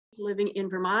living in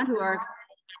Vermont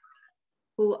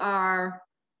who are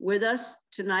with us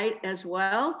tonight as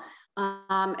well.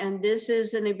 And this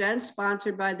is an event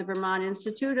sponsored by the Vermont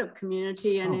Institute of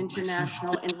Community and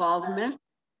International Involvement.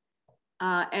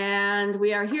 And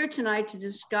we are here tonight to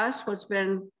discuss what's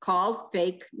been called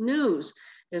fake news.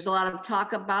 There's a lot of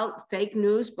talk about fake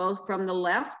news, both from the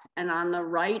left and on the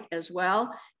right as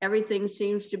well. Everything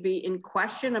seems to be in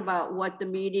question about what the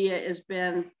media has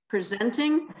been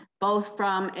presenting, both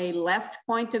from a left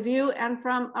point of view and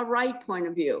from a right point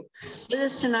of view. With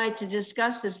us tonight to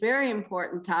discuss this very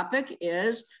important topic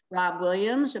is Rob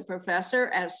Willams, a professor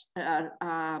at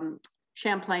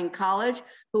Champlain College,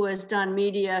 who has done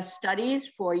media studies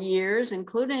for years,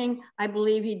 including, I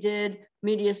believe he did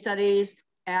media studies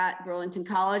at Burlington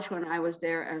College when I was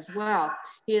there as well.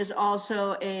 He is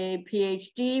also a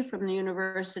PhD from the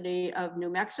University of New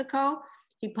Mexico.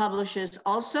 He publishes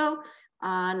also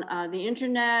on the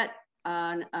internet,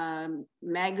 on a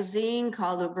magazine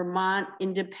called the Vermont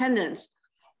Independence.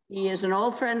 He is an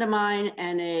old friend of mine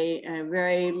and a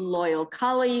very loyal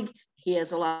colleague. He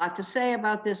has a lot to say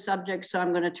about this subject, so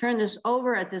I'm going to turn this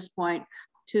over at this point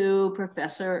to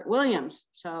Professor Willams.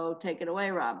 So take it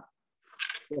away, Rob.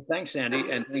 Well, thanks,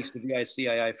 Sandy, and thanks to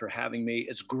VICII for having me.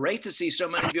 It's great to see so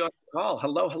many of you on the call.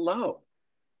 Hello, hello.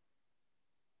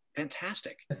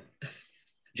 Fantastic.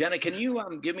 Jenna, can you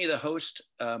give me the host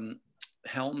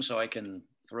helm so I can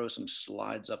throw some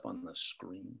slides up on the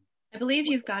screen? I believe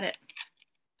you've got it.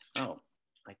 Oh,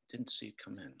 I didn't see it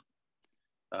come in.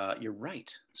 You're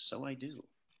right, so I do.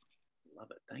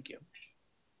 Love it, thank you.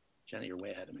 Jenna, you're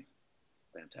way ahead of me.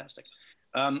 Fantastic.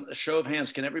 A show of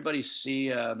hands, can everybody see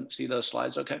those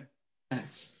slides okay?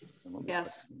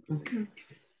 Yes. There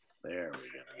we go,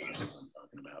 that's what I'm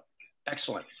talking about.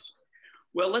 Excellent.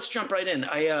 Well, let's jump right in.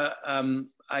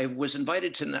 I was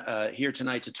invited to here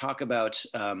tonight to talk about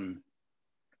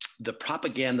the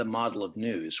propaganda model of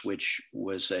news, which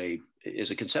is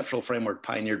a conceptual framework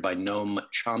pioneered by Noam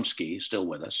Chomsky, still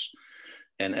with us,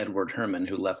 and Edward Herman,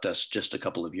 who left us just a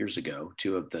couple of years ago,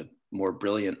 two of the more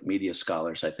brilliant media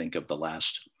scholars, I think, of the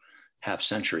last half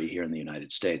century here in the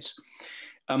United States.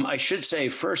 I should say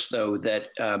first, though, that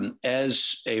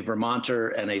as a Vermonter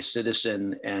and a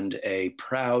citizen and a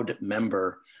proud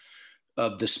member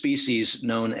of the species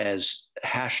known as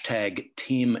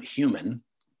 #TeamHuman,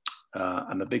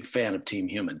 I'm a big fan of Team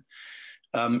Human.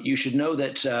 You should know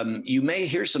that you may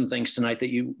hear some things tonight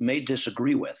that you may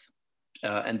disagree with,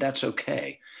 and that's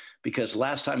okay, because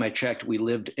last time I checked, we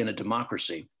lived in a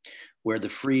democracy where the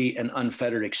free and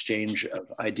unfettered exchange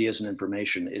of ideas and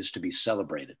information is to be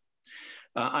celebrated.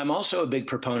 I'm also a big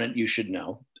proponent, you should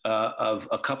know, of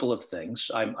a couple of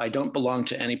things. I don't belong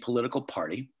to any political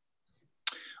party.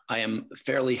 I am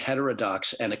fairly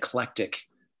heterodox and eclectic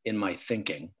in my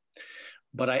thinking,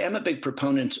 but I am a big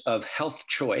proponent of health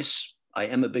choice. I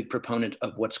am a big proponent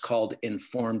of what's called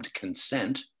informed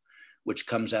consent, which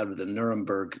comes out of the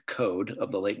Nuremberg Code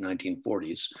of the late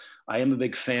 1940s. I am a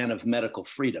big fan of medical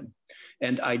freedom.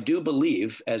 And I do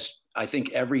believe, as I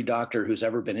think every doctor who's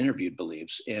ever been interviewed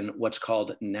believes, in what's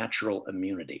called natural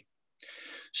immunity.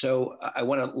 So I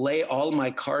want to lay all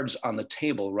my cards on the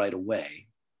table right away,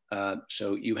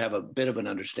 so you have a bit of an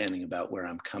understanding about where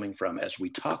I'm coming from as we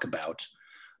talk about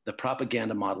the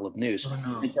propaganda model of news. Oh,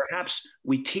 no. And perhaps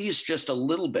we tease just a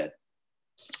little bit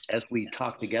as we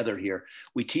talk together here,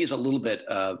 we tease a little bit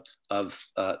of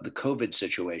the COVID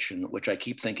situation, which I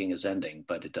keep thinking is ending,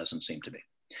 but it doesn't seem to be.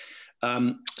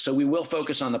 So we will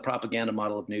focus on the propaganda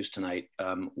model of news tonight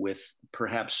with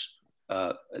perhaps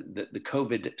the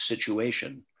COVID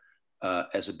situation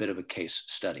as a bit of a case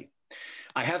study.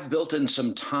 I have built in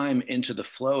some time into the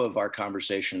flow of our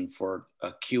conversation for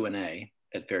a Q&A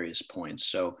at various points.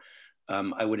 So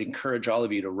I would encourage all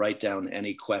of you to write down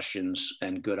any questions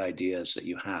and good ideas that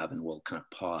you have, and we'll kind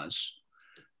of pause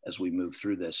as we move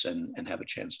through this and have a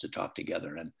chance to talk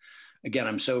together. And again,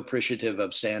 I'm so appreciative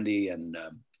of Sandy and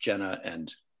Jenna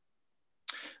and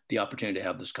the opportunity to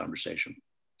have this conversation.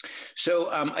 So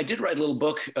I did write a little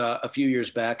book a few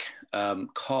years back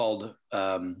called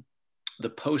The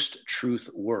Post-Truth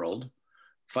World,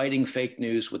 Fighting Fake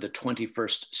News with a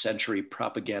 21st Century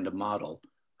Propaganda Model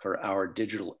for Our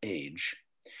Digital Age.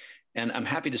 And I'm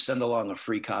happy to send along a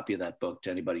free copy of that book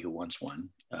to anybody who wants one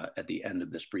at the end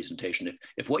of this presentation.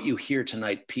 If what you hear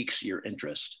tonight piques your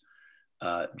interest,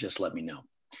 just let me know.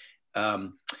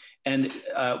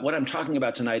 What I'm talking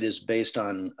about tonight is based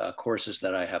on courses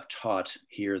that I have taught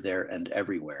here, there, and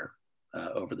everywhere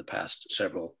over the past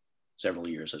several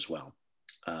years as well.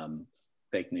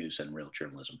 Fake news and real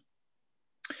journalism.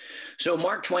 So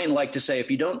Mark Twain liked to say, if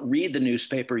you don't read the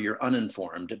newspaper, you're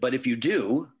uninformed. But if you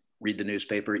do, read the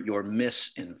newspaper, you're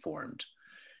misinformed.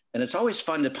 And it's always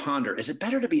fun to ponder, is it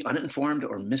better to be uninformed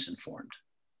or misinformed?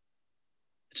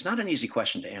 It's not an easy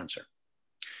question to answer.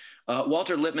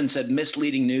 Walter Lippmann said,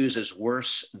 misleading news is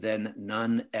worse than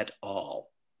none at all.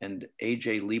 And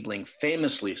A.J. Liebling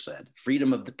famously said,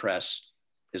 freedom of the press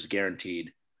is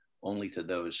guaranteed only to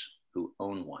those who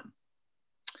own one.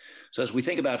 So as we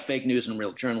think about fake news and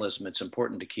real journalism, it's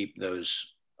important to keep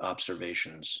those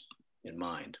observations in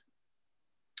mind.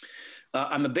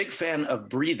 I'm a big fan of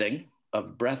breathing,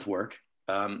 of breath work.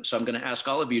 So I'm going to ask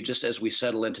all of you, just as we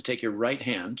settle in, to take your right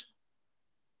hand,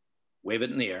 wave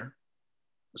it in the air.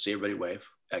 Let's see everybody wave.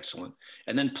 Excellent.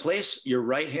 And then place your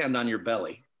right hand on your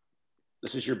belly.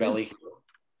 This is your belly.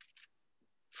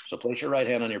 So place your right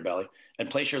hand on your belly and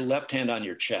place your left hand on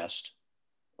your chest.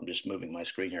 I'm just moving my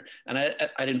screen here. And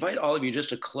I'd invite all of you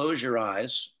just to close your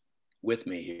eyes with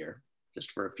me here,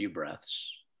 just for a few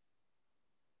breaths.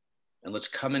 And let's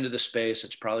come into the space.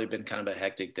 It's probably been kind of a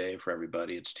hectic day for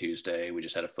everybody. It's Tuesday. We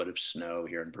just had a foot of snow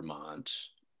here in Vermont.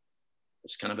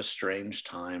 It's kind of a strange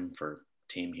time for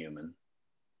Team Human.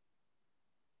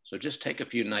 So just take a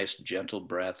few nice, gentle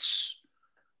breaths.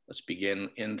 Let's begin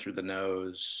in through the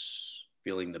nose,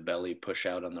 feeling the belly push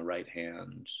out on the right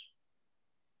hand.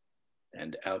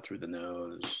 And out through the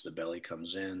nose, the belly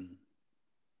comes in.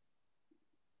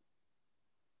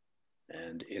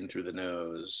 And in through the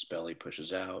nose, belly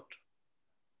pushes out.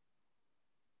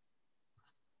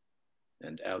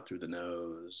 And out through the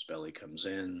nose, belly comes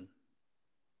in.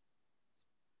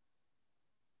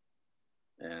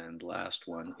 And last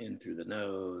one, in through the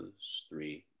nose,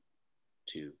 3,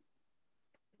 2,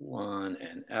 1,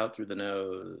 and out through the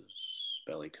nose,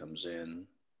 belly comes in,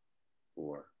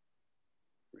 4,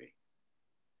 3,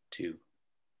 2,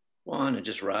 1, and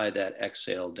just ride that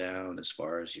exhale down as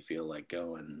far as you feel like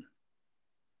going.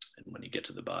 And when you get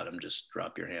to the bottom, just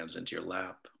drop your hands into your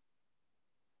lap,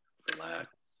 relax,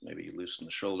 maybe you loosen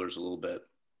the shoulders a little bit,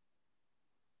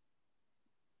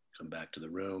 come back to the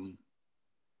room.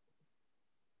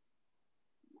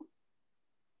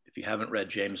 If you haven't read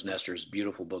James Nestor's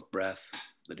beautiful book, Breath,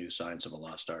 The New Science of a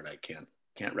Lost Art, I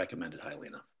can't recommend it highly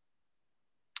enough.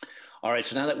 All right,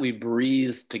 so now that we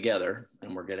breathed together,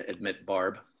 and we're gonna admit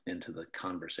Barb into the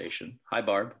conversation. Hi,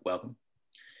 Barb, welcome.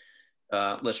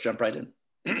 Let's jump right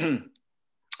in.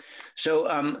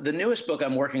 So the newest book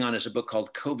I'm working on is a book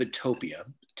called COVIDtopia,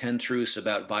 10 Truths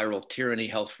About Viral Tyranny,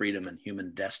 Health Freedom, and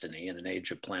Human Destiny in an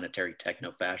Age of Planetary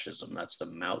Techno-Fascism. That's a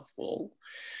mouthful.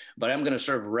 But I'm going to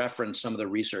sort of reference some of the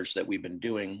research that we've been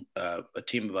doing, a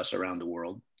team of us around the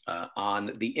world,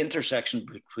 on the intersection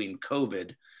between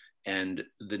COVID and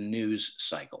the news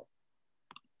cycle,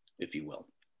 if you will.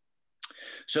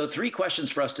 So 3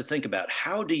 questions for us to think about.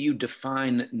 How do you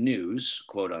define news,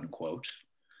 quote unquote?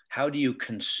 How do you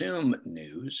consume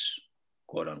news,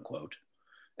 quote unquote?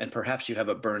 And perhaps you have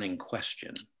a burning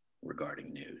question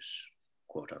regarding news,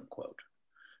 quote unquote.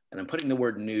 And I'm putting the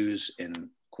word news in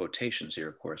quotations here,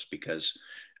 of course, because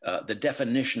the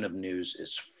definition of news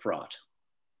is fraught,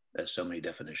 as so many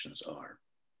definitions are.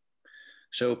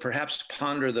 So perhaps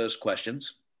ponder those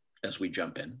questions as we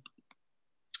jump in.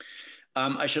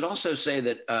 I should also say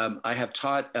that I have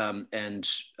taught and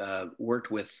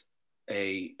worked with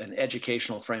an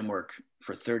educational framework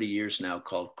for 30 years now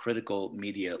called Critical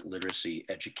Media Literacy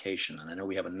Education. And I know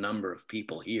we have a number of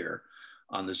people here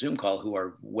on the Zoom call who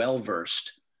are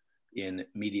well-versed in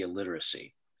media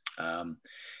literacy.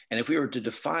 And if we were to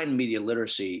define media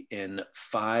literacy in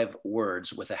 5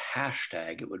 words with a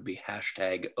hashtag, it would be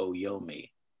hashtag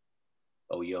Oyomi.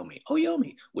 Oyomi,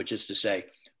 Oyomi, which is to say,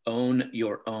 own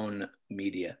your own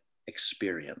media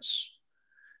experience,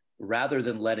 rather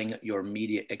than letting your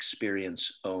media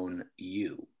experience own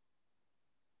you.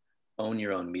 Own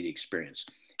your own media experience.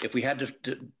 If we had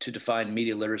to define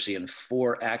media literacy in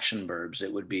 4 action verbs,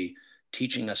 it would be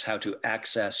teaching us how to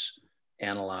access,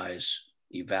 analyze,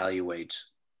 evaluate,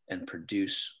 and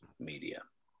produce media.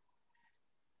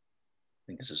 I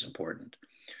think this is important.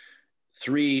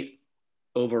 3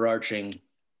 overarching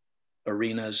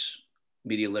arenas.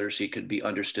 Media literacy could be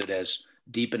understood as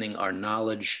deepening our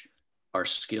knowledge, our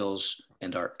skills,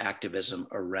 and our activism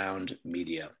around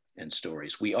media and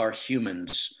stories. We are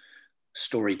humans,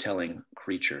 storytelling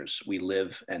creatures. We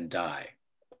live and die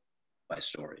by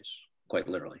stories, quite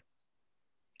literally.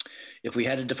 If we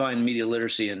had to define media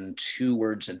literacy in 2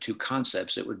 words and 2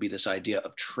 concepts, it would be this idea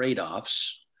of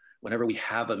trade-offs. Whenever we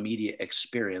have a media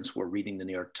experience, we're reading the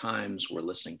New York Times, we're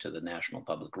listening to the national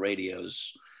public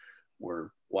radios, we're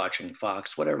watching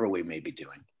Fox, whatever we may be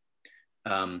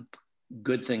doing.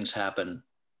 Good things happen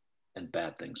and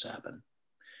bad things happen.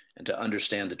 And to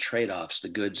understand the trade-offs, the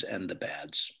goods and the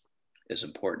bads, is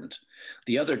important.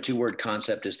 The other two-word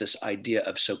concept is this idea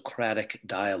of Socratic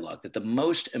dialogue, that the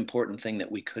most important thing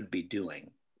that we could be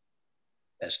doing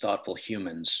as thoughtful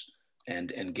humans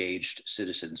and engaged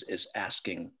citizens is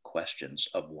asking questions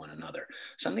of one another.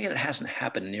 Something that hasn't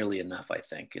happened nearly enough, I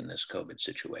think, in this COVID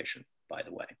situation, by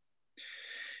the way.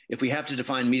 If we have to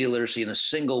define media literacy in a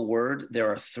single word, there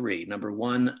are three. Number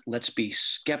one, let's be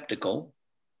skeptical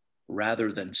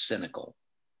rather than cynical.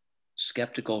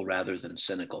 Skeptical rather than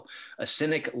cynical. A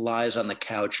cynic lies on the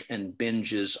couch and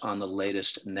binges on the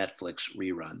latest Netflix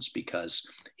reruns because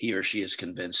he or she is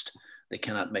convinced they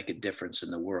cannot make a difference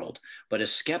in the world. But a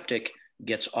skeptic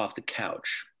gets off the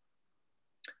couch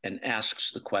and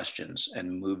asks the questions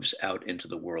and moves out into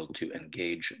the world to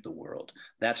engage the world.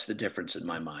 That's the difference in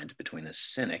my mind between a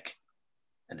cynic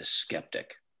and a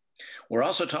skeptic. We're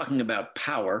also talking about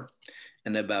power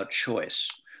and about choice.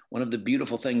 One of the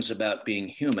beautiful things about being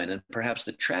human, and perhaps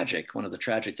one of the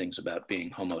tragic things about being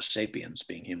Homo sapiens,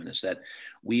 being human, is that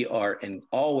we are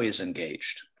always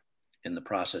engaged in the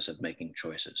process of making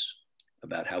choices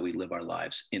about how we live our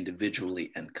lives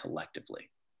individually and collectively.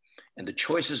 And the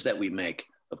choices that we make,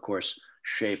 of course,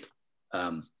 shape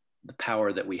the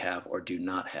power that we have or do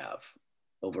not have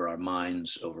over our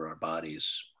minds, over our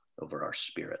bodies, over our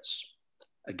spirits.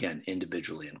 Again,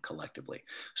 individually and collectively.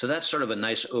 So that's sort of a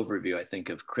nice overview, I think,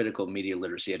 of critical media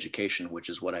literacy education, which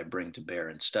is what I bring to bear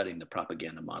in studying the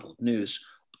propaganda model of news,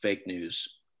 fake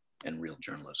news, and real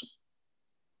journalism.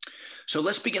 So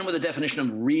let's begin with a definition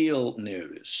of real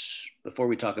news. Before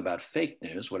we talk about fake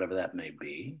news, whatever that may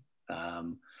be,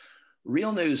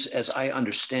 real news, as I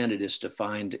understand it, is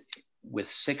defined with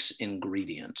 6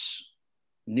 ingredients.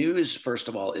 News, first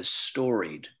of all, is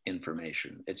storied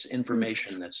information. It's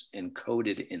information that's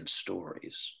encoded in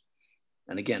stories.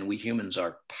 And again, we humans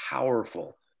are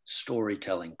powerful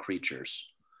storytelling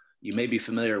creatures. You may be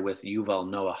familiar with Yuval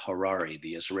Noah Harari,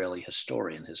 the Israeli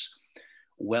historian, his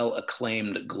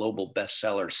well-acclaimed global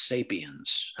bestseller,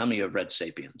 Sapiens. How many have read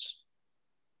Sapiens?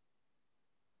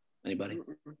 Anybody?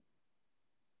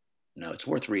 No, it's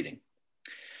worth reading.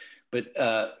 But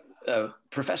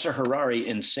Professor Harari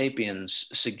in Sapiens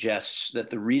suggests that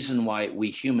the reason why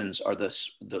we humans are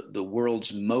the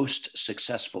world's most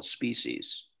successful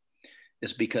species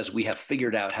is because we have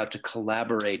figured out how to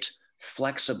collaborate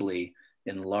flexibly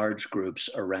in large groups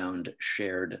around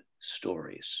shared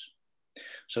stories.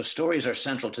 So stories are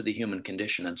central to the human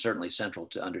condition and certainly central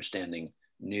to understanding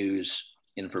news,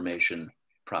 information,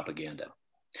 propaganda.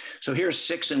 So here's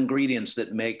 6 ingredients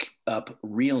that make up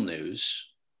real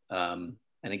news.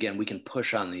 And again, we can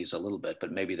push on these a little bit,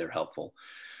 but maybe they're helpful.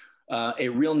 A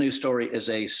real news story is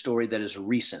a story that is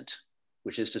recent,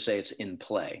 which is to say it's in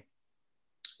play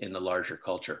in the larger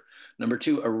culture. Number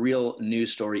 2, a real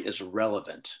news story is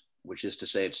relevant, which is to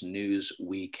say it's news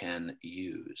we can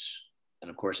use. And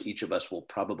of course, each of us will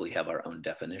probably have our own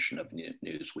definition of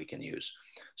news we can use.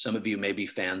 Some of you may be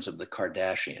fans of the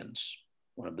Kardashians,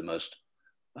 one of the most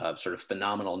sort of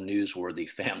phenomenal newsworthy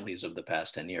families of the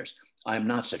past 10 years. I'm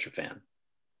not such a fan,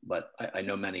 but I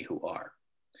know many who are.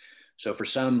 So for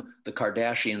some, the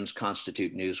Kardashians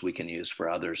constitute news we can use. For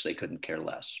others, they couldn't care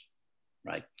less,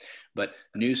 right? But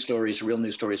news stories, real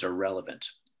news stories are relevant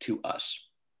to us.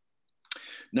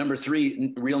 Number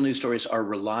 3, real news stories are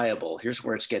reliable. Here's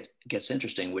where it gets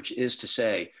interesting, which is to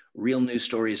say, real news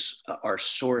stories are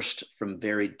sourced from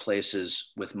varied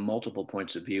places with multiple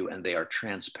points of view, and they are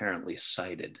transparently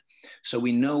cited. So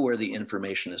we know where the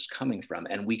information is coming from,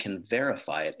 and we can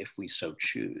verify it if we so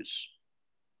choose.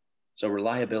 So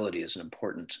reliability is an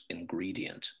important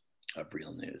ingredient of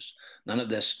real news. None of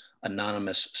this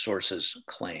anonymous sources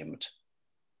claimed,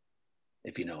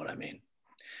 if you know what I mean.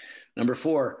 Number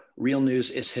 4, real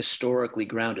news is historically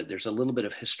grounded. There's a little bit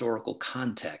of historical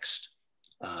context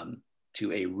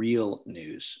to a real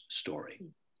news story.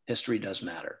 History does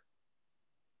matter,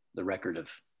 the record of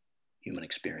human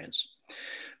experience.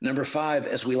 Number 5,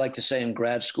 as we like to say in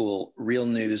grad school, real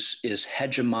news is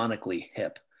hegemonically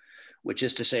hip, which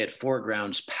is to say it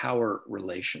foregrounds power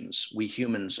relations. We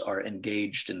humans are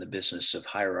engaged in the business of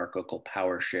hierarchical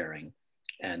power sharing,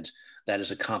 and that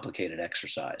is a complicated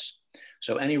exercise.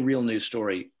 So any real news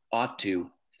story ought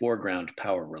to foreground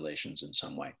power relations in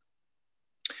some way.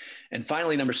 And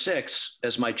finally, number 6,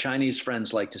 as my Chinese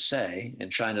friends like to say, in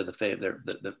China,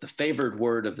 the favored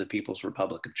word of the People's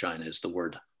Republic of China is the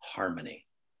word harmony.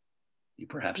 You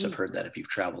perhaps have heard that if you've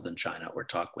traveled in China or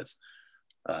talked with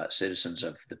citizens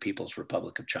of the People's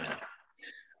Republic of China.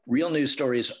 Real news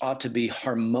stories ought to be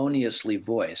harmoniously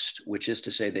voiced, which is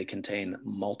to say they contain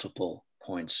multiple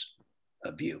points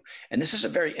of view. And this is a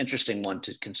very interesting one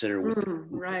to consider with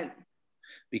right.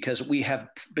 because we have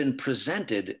been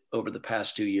presented over the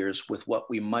past 2 years with what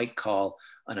we might call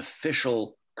an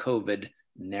official COVID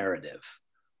narrative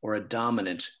or a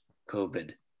dominant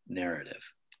COVID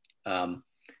narrative.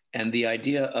 And the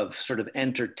idea of sort of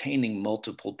entertaining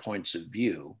multiple points of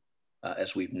view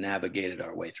as we've navigated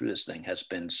our way through this thing has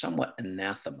been somewhat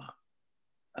anathema,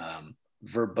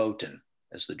 verboten,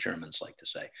 as the Germans like to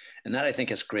say. And that, I think,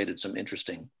 has created some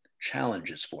interesting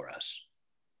challenges for us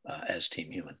as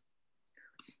Team Human.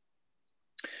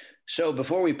 So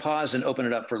before we pause and open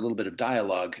it up for a little bit of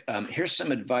dialogue, here's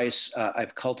some advice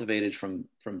I've cultivated from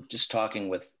just talking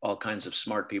with all kinds of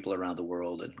smart people around the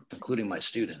world, and including my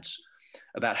students,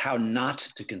 about how not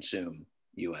to consume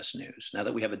US news. Now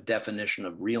that we have a definition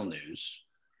of real news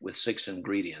with 6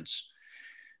 ingredients,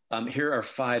 here are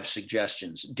 5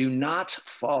 suggestions. Do not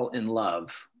fall in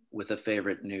love with a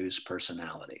favorite news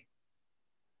personality.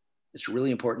 It's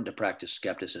really important to practice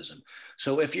skepticism.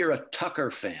 So if you're a Tucker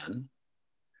fan,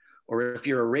 or if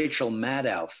you're a Rachel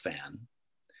Maddow fan,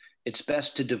 it's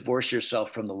best to divorce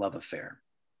yourself from the love affair,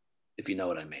 if you know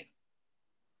what I mean.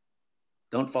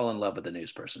 Don't fall in love with a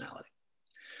news personality.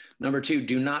 Number 2,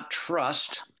 do not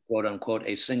trust, quote unquote,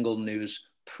 a single news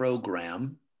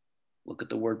program. Look at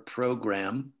the word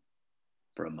program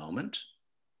for a moment.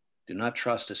 Do not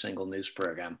trust a single news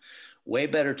program. Way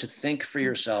better to think for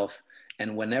yourself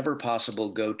and whenever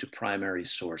possible, go to primary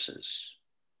sources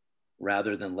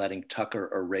rather than letting Tucker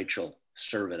or Rachel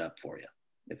serve it up for you,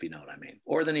 if you know what I mean,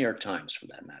 or the New York Times for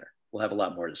that matter. We'll have a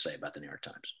lot more to say about the New York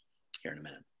Times here in a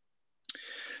minute.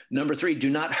 Number 3, do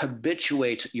not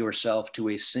habituate yourself to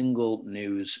a single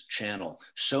news channel.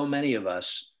 So many of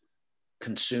us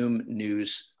consume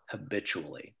news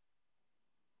habitually.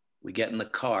 We get in the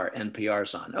car,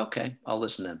 NPR's on. Okay, I'll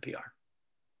listen to NPR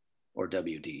or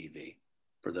WDEV,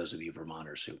 for those of you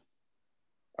Vermonters who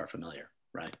are familiar,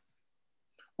 right?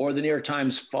 Or the New York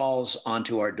Times falls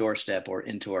onto our doorstep or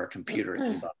into our computer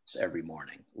inbox every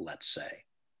morning, let's say.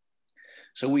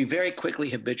 So we very quickly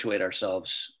habituate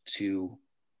ourselves to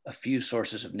a few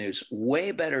sources of news. Way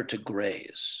better to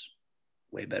graze,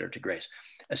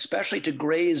 especially to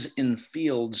graze in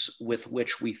fields with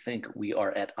which we think we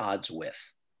are at odds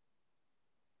with.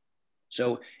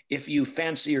 So if you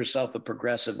fancy yourself a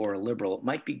progressive or a liberal, it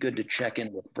might be good to check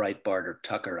in with Breitbart or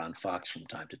Tucker on Fox from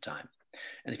time to time.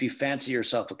 And if you fancy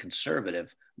yourself a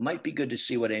conservative, it might be good to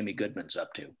see what Amy Goodman's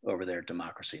up to over there at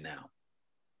Democracy Now!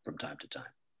 From time to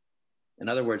time. In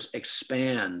other words,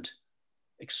 expand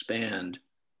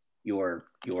your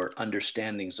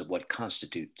understandings of what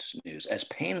constitutes news, as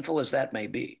painful as that may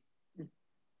be.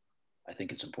 I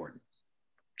think it's important.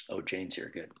 Oh, Jane's here,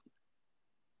 good.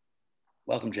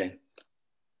 Welcome, Jane.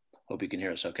 Hope you can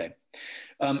hear us okay.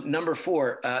 Number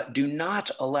 4, do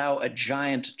not allow a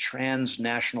giant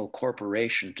transnational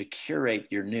corporation to curate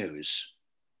your news.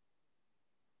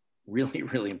 Really,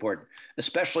 really important,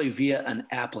 especially via an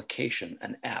application,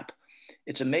 an app.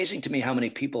 It's amazing to me how many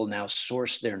people now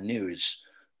source their news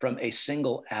from a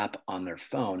single app on their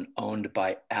phone owned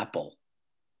by Apple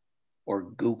or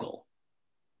Google.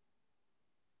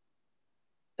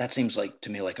 That seems like, to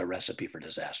me, like a recipe for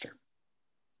disaster,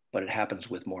 but it happens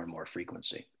with more and more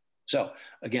frequency. So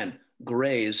again,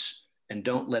 graze and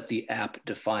don't let the app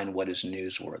define what is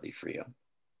newsworthy for you.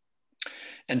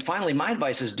 And finally, my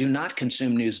advice is do not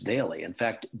consume news daily. In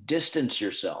fact, distance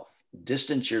yourself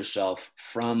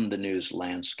from the news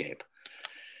landscape.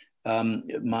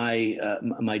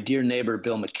 My dear neighbor,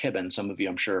 Bill McKibben, some of you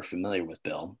I'm sure are familiar with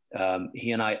Bill,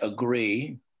 he and I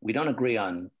agree, we don't agree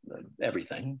on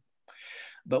everything,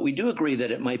 but we do agree that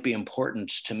it might be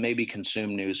important to maybe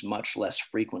consume news much less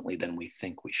frequently than we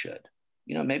think we should.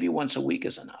 You know, maybe once a week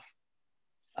is enough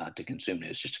to consume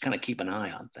news, just to kind of keep an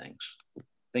eye on things,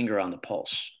 finger on the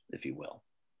pulse, if you will,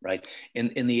 right?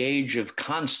 In the age of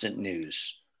constant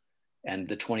news and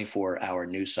the 24-hour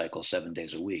news cycle 7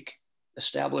 days a week,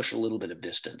 establish a little bit of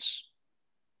distance.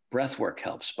 Breath work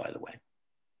helps, by the way.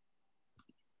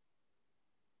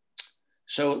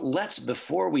 So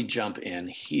before we jump in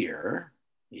here,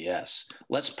 yes,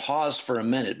 let's pause for a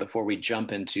minute before we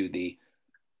jump into the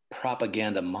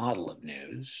propaganda model of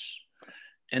news.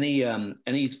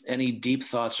 Any deep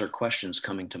thoughts or questions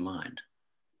coming to mind?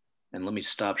 And let me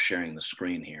stop sharing the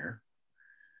screen here.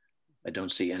 I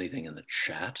don't see anything in the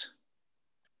chat.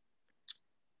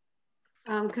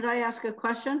 Could I ask a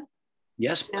question?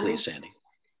 Yes, please, Sandy.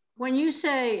 When you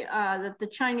say that the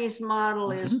Chinese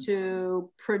model is to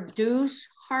produce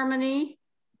harmony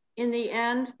in the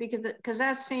end, because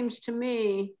that seems to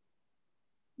me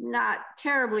not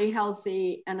terribly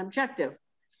healthy and objective.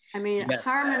 I mean, yes.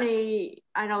 Harmony,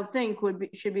 I don't think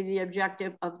should be the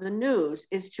objective of the news,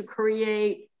 is to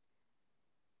create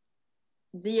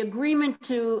the agreement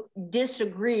to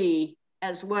disagree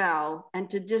as well, and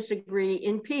to disagree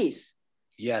in peace.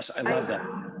 Yes, I love that.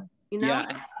 You know?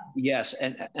 Yeah, yes,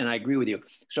 and I agree with you.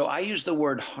 So I use the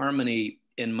word harmony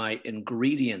in my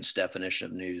ingredients definition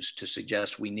of news to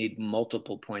suggest we need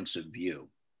multiple points of view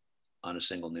on a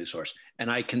single news source. And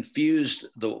I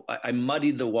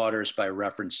muddied the waters by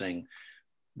referencing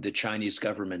the Chinese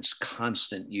government's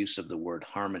constant use of the word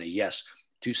harmony. Yes,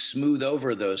 to smooth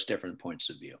over those different points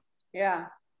of view. Yeah.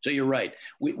 So you're right.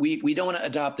 We don't want to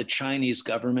adopt the Chinese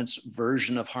government's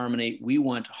version of harmony. We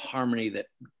want harmony that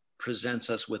presents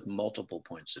us with multiple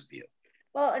points of view.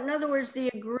 Well, in other words, the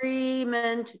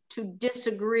agreement to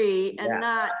disagree and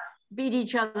not beat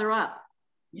each other up.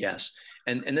 Yes.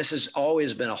 And this has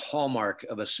always been a hallmark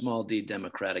of a small d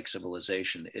democratic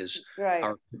civilization, is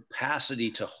our capacity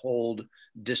to hold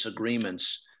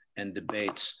disagreements and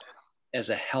debates as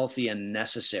a healthy and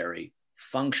necessary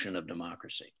function of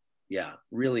democracy. Yeah,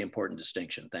 really important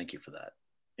distinction. Thank you for that.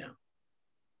 Yeah.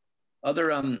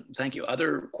 Thank you.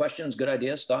 Other questions, good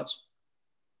ideas, thoughts?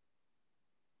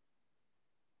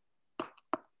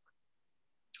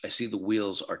 I see the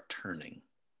wheels are turning.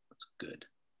 That's good.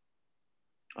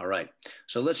 All right,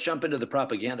 so let's jump into the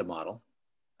propaganda model.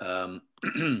 I'll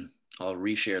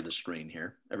reshare the screen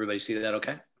here. Everybody see that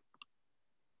okay?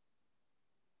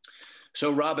 So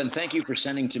Robin, thank you for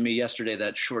sending to me yesterday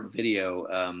that short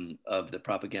video of the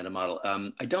propaganda model.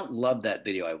 I don't love that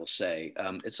video, I will say.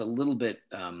 It's a little bit,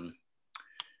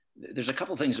 there's a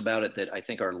couple things about it that I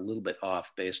think are a little bit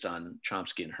off based on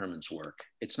Chomsky and Herman's work.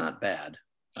 It's not bad.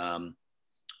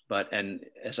 And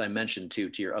as I mentioned to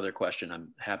your other question, I'm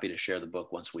happy to share the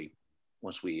book once we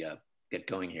get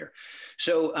going here.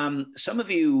 So some of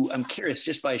you, I'm curious,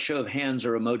 just by a show of hands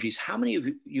or emojis, how many of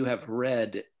you have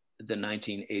read the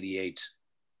 1988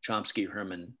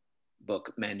 Chomsky-Herman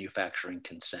book, Manufacturing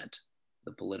Consent,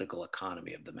 The Political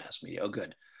Economy of the Mass Media? Oh,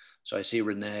 good. So I see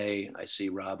Renee, I see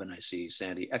Robin, I see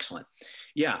Sandy. Excellent.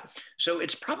 Yeah, so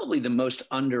it's probably the most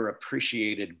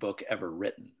underappreciated book ever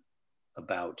written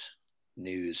about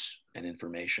news and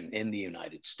information in the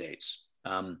United States.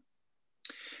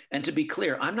 And to be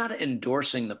clear, I'm not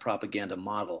endorsing the propaganda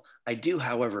model. I do,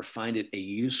 however, find it a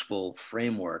useful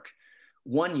framework,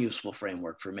 one useful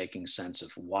framework for making sense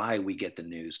of why we get the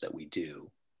news that we do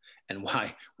and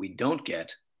why we don't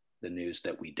get the news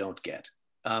that we don't get.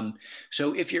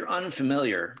 So if you're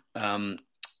unfamiliar,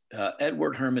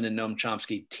 Edward Herman and Noam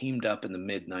Chomsky teamed up in the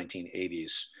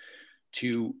mid-1980s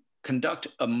to conduct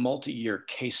a multi-year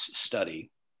case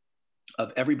study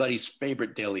of everybody's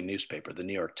favorite daily newspaper, the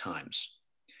New York Times.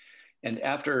 And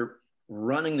after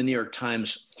running the New York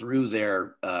Times through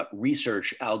their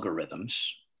research algorithms,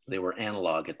 they were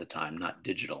analog at the time, not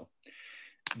digital,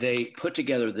 they put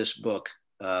together this book,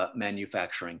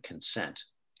 Manufacturing Consent.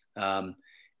 And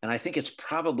I think it's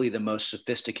probably the most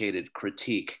sophisticated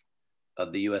critique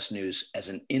of the US news as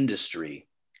an industry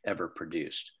ever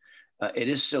produced. It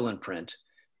is still in print.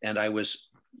 And I was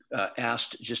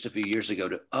asked just a few years ago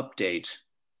to update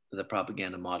the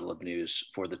propaganda model of news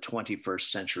for the 21st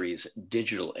century's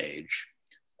digital age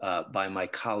by my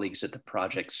colleagues at the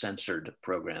Project Censored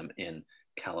program in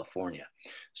California.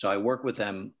 So I work with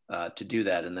them to do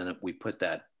that, and then we put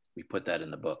that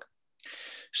in the book.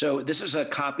 So this is a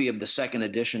copy of the second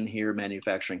edition here,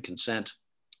 Manufacturing Consent.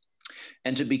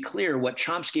 And to be clear, what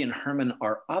Chomsky and Herman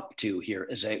are up to here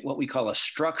is what we call a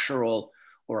structural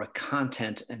or a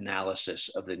content analysis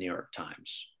of the New York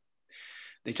Times.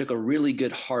 They took a really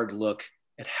good hard look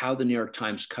at how the New York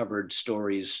Times covered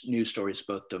news stories,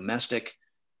 both domestic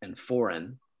and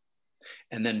foreign,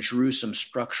 and then drew some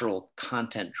structural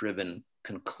content-driven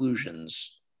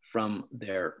conclusions from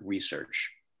their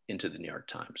research into the New York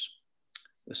Times.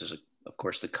 This is, of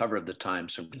course, the cover of the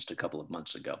Times from just a couple of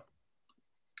months ago.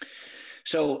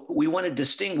 So we want to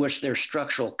distinguish their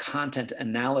structural content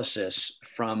analysis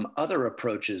from other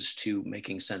approaches to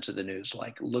making sense of the news,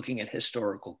 like looking at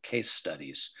historical case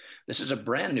studies. This is a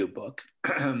brand new book,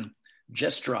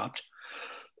 just dropped,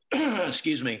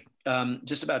 excuse me,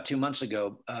 just about 2 months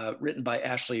ago, written by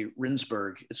Ashley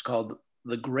Rinsberg. It's called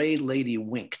The Gray Lady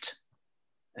Winked.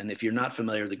 And if you're not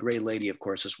familiar, the Gray Lady, of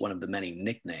course, is one of the many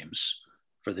nicknames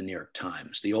for the New York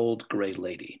Times, the old Gray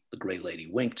Lady, the Gray Lady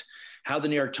Winked. How the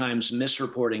New York Times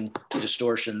misreporting,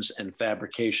 distortions, and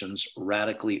fabrications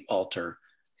radically alter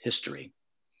history.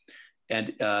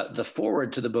 And the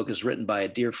foreword to the book is written by a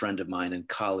dear friend of mine and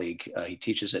colleague. He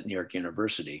teaches at New York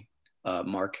University,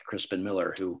 Mark Crispin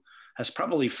Miller, who has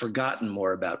probably forgotten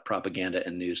more about propaganda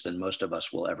and news than most of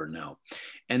us will ever know.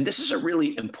 And this is a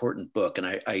really important book, and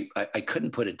I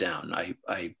couldn't put it down.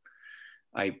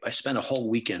 I spent a whole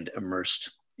weekend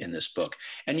immersed in this book.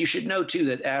 And you should know too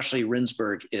that Ashley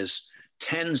Rinsberg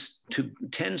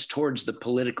tends towards the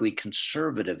politically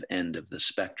conservative end of the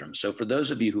spectrum. So for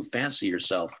those of you who fancy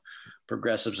yourself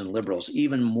progressives and liberals,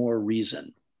 even more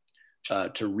reason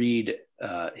to read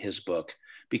his book,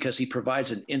 because he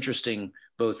provides an interesting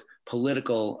both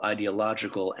political,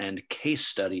 ideological, and case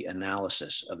study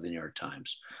analysis of the New York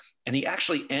Times. And he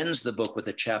actually ends the book with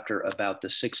a chapter about the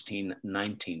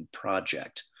 1619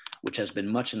 Project, which has been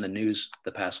much in the news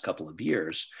the past couple of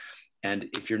years. And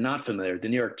if you're not familiar, the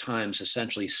New York Times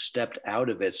essentially stepped out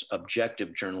of its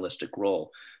objective journalistic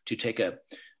role to take a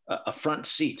front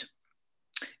seat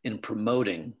in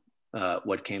promoting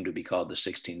what came to be called the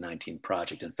 1619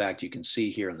 Project. In fact, you can see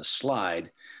here in the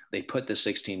slide, they put the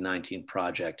 1619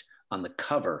 Project on the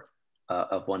cover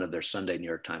of one of their Sunday New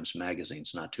York Times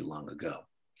magazines not too long ago.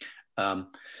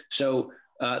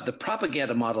 The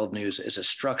propaganda model of news is a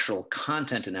structural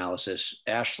content analysis.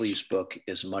 Ashley's book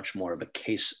is much more of a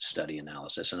case study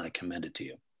analysis, and I commend it to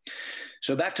you.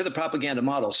 So back to the propaganda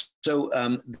models.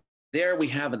 So there we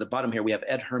have at the bottom here, we have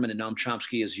Ed Herman and Noam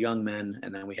Chomsky as young men,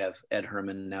 and then we have Ed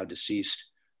Herman, now deceased,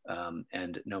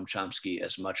 and Noam Chomsky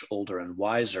as much older and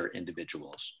wiser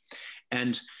individuals.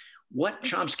 And what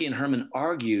Chomsky and Herman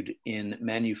argued in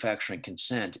Manufacturing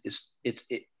Consent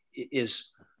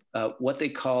is what they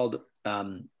called,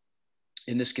 in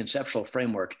this conceptual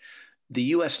framework, the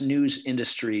US news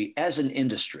industry as an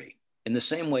industry, in the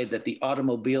same way that the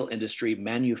automobile industry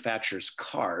manufactures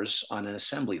cars on an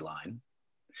assembly line.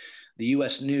 The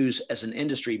US news as an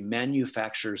industry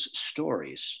manufactures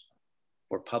stories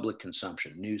for public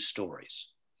consumption, news stories.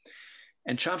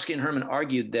 And Chomsky and Herman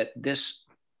argued that this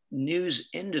news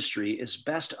industry is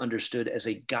best understood as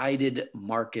a guided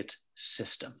market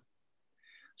system.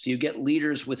 So you get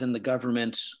leaders within the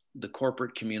government, the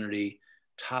corporate community,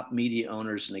 top media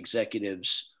owners and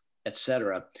executives, et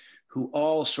cetera, who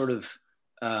all sort of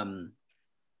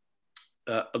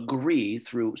agree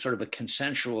through sort of a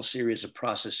consensual series of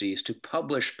processes to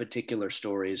publish particular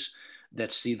stories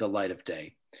that see the light of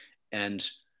day and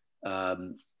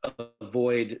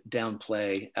avoid,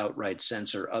 downplay, outright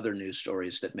censor other news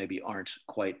stories that maybe aren't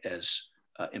quite as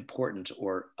important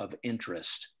or of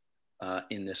interest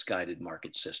in this guided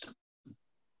market system.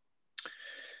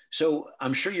 So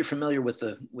I'm sure you're familiar with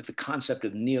the concept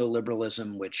of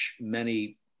neoliberalism, which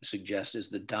many suggest is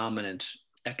the dominant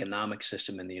economic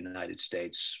system in the United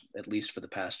States, at least for the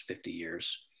past 50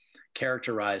 years,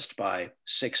 characterized by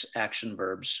 6 action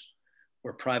verbs: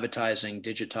 or privatizing,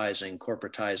 digitizing,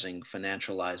 corporatizing,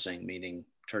 financializing, meaning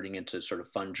turning into sort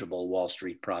of fungible Wall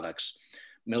Street products,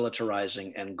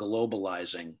 militarizing, and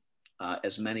globalizing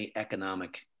as many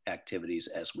economic activities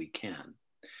as we can.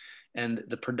 And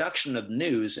the production of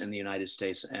news in the United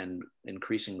States and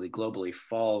increasingly globally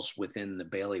falls within the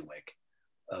bailiwick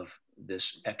of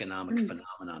this economic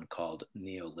phenomenon called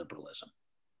neoliberalism.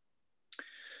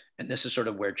 And this is sort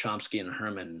of where Chomsky and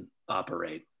Herman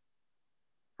operate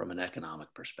from an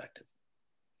economic perspective.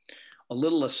 A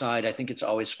little aside, I think it's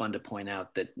always fun to point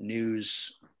out that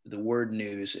news, the word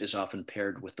news is often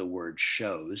paired with the word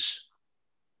shows,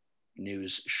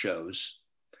 news shows,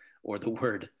 or the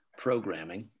word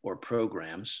programming or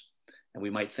programs. And we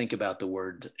might think about the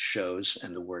word shows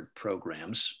and the word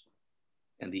programs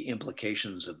and the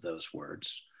implications of those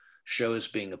words. Shows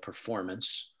being a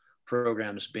performance,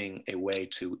 programs being a way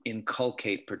to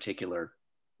inculcate particular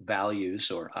values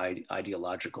or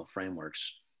ideological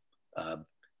frameworks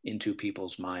into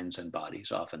people's minds and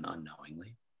bodies, often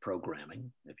unknowingly,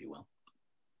 programming, if you will.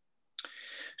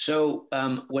 So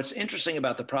what's interesting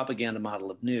about the propaganda model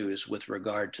of news with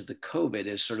regard to the COVID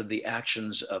is sort of the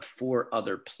actions of 4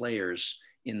 other players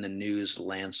in the news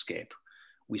landscape.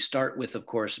 We start with, of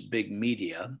course, big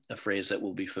media, a phrase that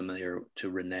will be familiar to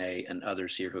Renee and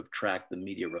others here who have tracked the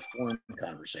media reform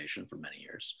conversation for many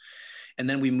years. And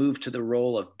then we move to the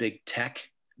role of big tech,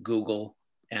 Google,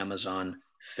 Amazon,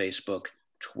 Facebook,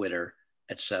 Twitter,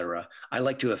 etc. I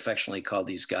like to affectionately call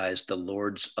these guys the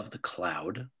lords of the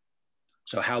cloud.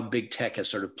 So how big tech has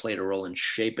sort of played a role in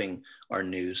shaping our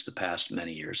news the past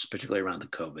many years, particularly around the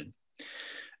COVID.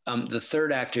 The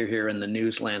third actor here in the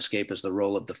news landscape is the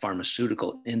role of the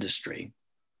pharmaceutical industry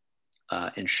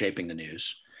in shaping the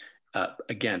news,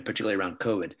 again, particularly around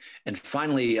COVID. And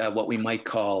finally, what we might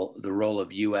call the role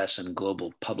of US and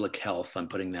global public health, I'm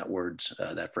putting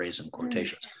that phrase in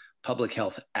quotations, public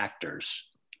health actors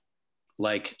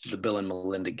like the Bill and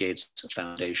Melinda Gates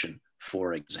Foundation,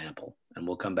 for example, and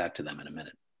we'll come back to them in a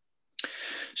minute.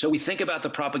 So we think about the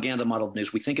propaganda model of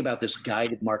news. We think about this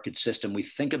guided market system. We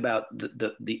think about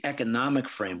the economic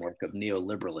framework of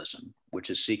neoliberalism, which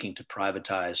is seeking to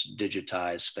privatize,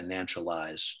 digitize,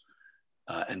 financialize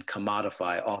and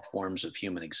commodify all forms of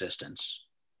human existence.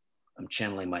 I'm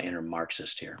channeling my inner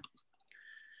Marxist here.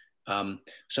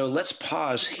 So let's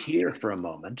pause here for a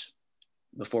moment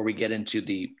before we get into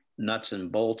the nuts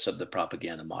and bolts of the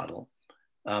propaganda model.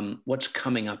 What's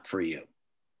coming up for you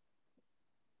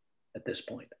at this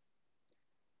point?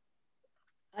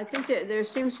 I think that there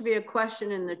seems to be a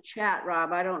question in the chat,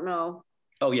 Rob. I don't know.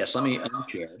 Oh, yes. Let me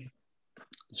share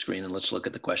the screen and let's look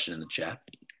at the question in the chat.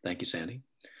 Thank you, Sandy.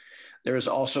 There is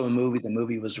also a movie. The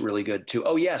movie was really good, too.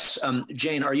 Oh, yes.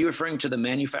 Jane, are you referring to the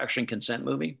manufacturing consent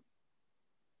movie?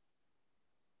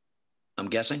 I'm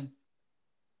guessing.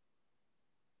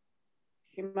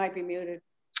 She might be muted.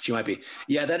 She might be.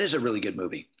 Yeah, that is a really good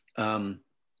movie.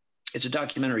 It's a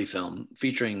documentary film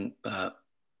featuring Noam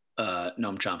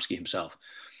Chomsky himself.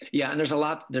 Yeah, and there's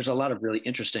a lot of really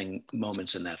interesting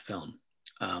moments in that film.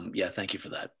 Yeah, thank you for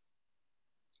that.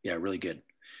 Yeah, really good.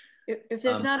 If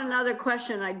there's not another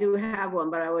question, I do have one,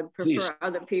 but I would prefer please.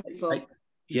 Other people.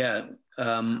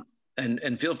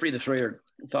 And feel free to throw your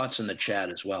thoughts in the chat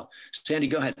as well. Sandy,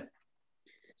 go ahead.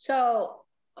 So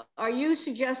are you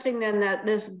suggesting then that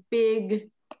this big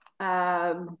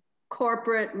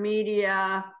corporate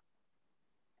media,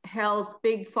 health,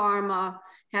 big pharma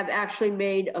have actually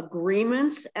made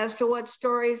agreements as to what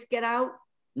stories get out?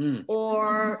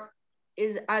 Or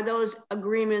are those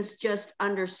agreements just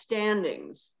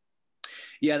understandings?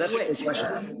 Yeah, that's a good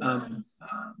question.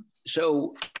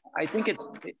 So I think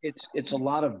it's a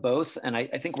lot of both, and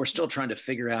I think we're still trying to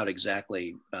figure out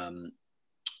exactly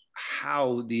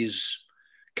how these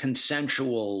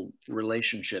consensual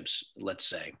relationships, let's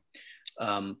say,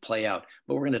 play out.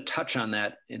 But we're going to touch on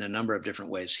that in a number of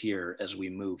different ways here as we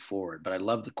move forward. But I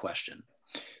love the question.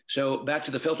 So back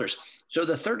to the filters. So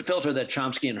the third filter that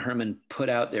Chomsky and Herman put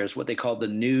out there is what they call the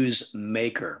news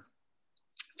maker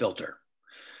filter.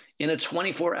 In a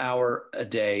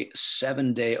 24-hour-a-day,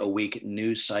 7-day-a-week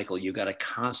news cycle, you got to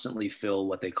constantly fill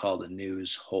what they call the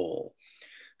news hole.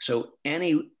 So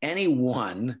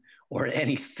anyone or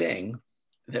anything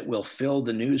that will fill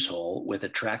the news hole with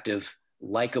attractive,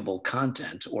 likable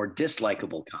content or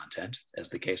dislikable content, as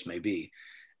the case may be,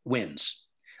 wins.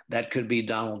 That could be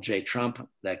Donald J. Trump.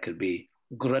 That could be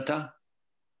Greta,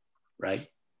 right?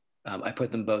 I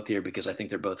put them both here because I think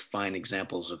they're both fine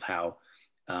examples of how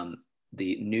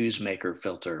the newsmaker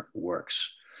filter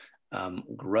works.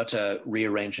 Greta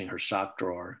rearranging her sock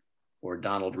drawer or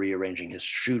Donald rearranging his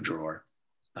shoe drawer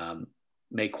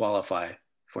may qualify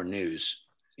for news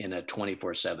in a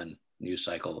 24/7 news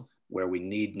cycle where we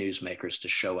need newsmakers to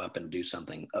show up and do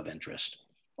something of interest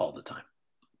all the time.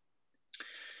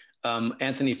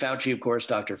 Anthony Fauci, of course,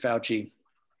 Dr. Fauci,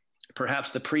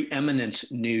 perhaps the preeminent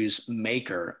news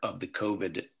maker of the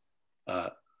COVID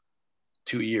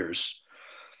 2 years.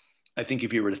 I think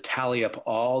if you were to tally up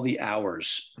all the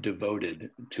hours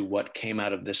devoted to what came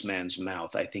out of this man's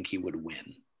mouth, I think he would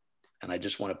win. And I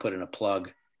just want to put in a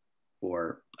plug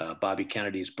for Bobby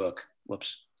Kennedy's book,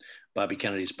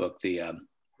 The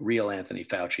Real Anthony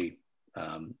Fauci,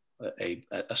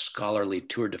 a scholarly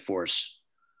tour de force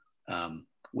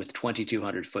with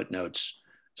 2,200 footnotes.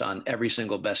 It's on every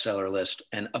single bestseller list,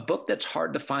 and a book that's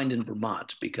hard to find in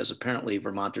Vermont because apparently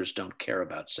Vermonters don't care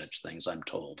about such things, I'm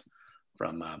told,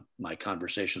 from my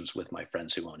conversations with my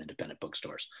friends who own independent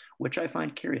bookstores, which I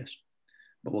find curious,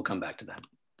 but we'll come back to that.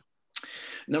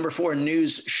 Number 4,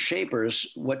 news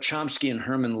shapers. What Chomsky and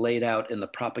Herman laid out in the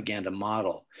propaganda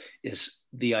model is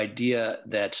the idea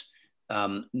that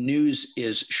news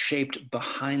is shaped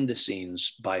behind the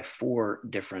scenes by 4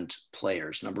 different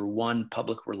players. Number 1,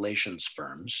 public relations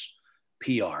firms,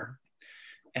 PR.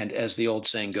 And as the old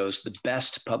saying goes, the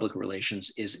best public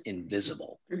relations is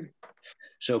invisible.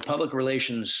 So public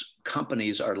relations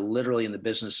companies are literally in the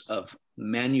business of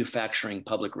manufacturing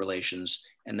public relations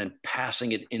and then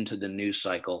passing it into the news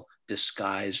cycle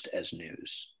disguised as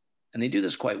news. And they do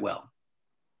this quite well.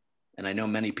 And I know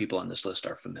many people on this list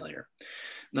are familiar.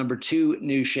 Number 2,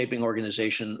 news shaping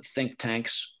organization, think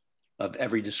tanks of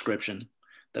every description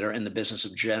that are in the business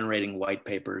of generating white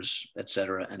papers, et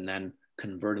cetera, and then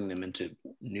converting them into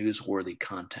newsworthy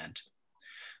content.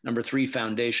 Number 3,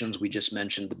 foundations. We just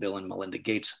mentioned the Bill and Melinda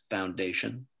Gates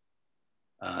Foundation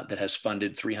that has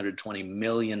funded $320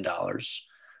 million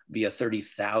via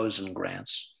 30,000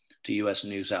 grants to US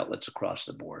news outlets across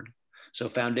the board. So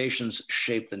foundations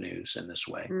shape the news in this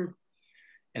way.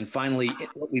 And finally,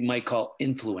 what we might call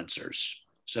influencers.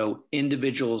 So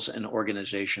individuals and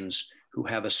organizations who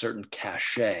have a certain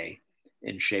cachet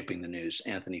in shaping the news.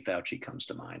 Anthony Fauci comes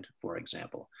to mind, for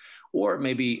example. Or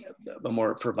maybe a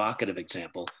more provocative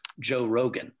example, Joe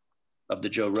Rogan of the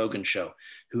Joe Rogan Show,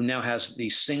 who now has the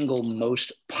single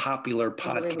most popular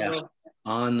podcast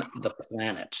on the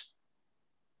planet,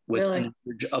 with Really? an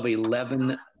average of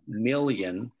 11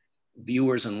 million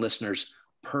viewers and listeners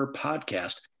per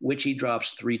podcast, which he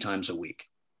drops 3 times a week.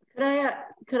 Could I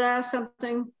ask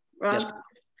something, Rob? Yes.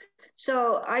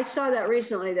 So I saw that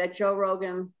recently that Joe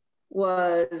Rogan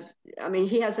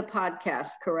he has a podcast,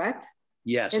 correct?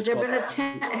 Yes.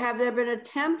 Have there been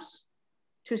attempts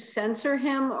to censor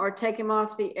him or take him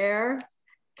off the air?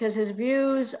 Because his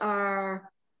views are,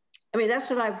 that's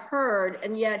what I've heard,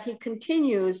 and yet he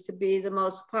continues to be the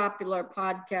most popular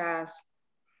podcast,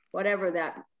 whatever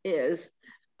that is,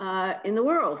 in the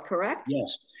world, correct?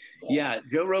 Yes. Yeah,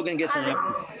 Joe Rogan gets an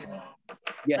average.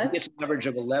 Yeah, he gets an average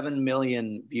of 11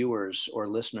 million viewers or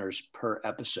listeners per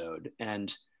episode.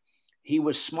 And he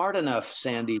was smart enough,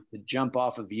 Sandy, to jump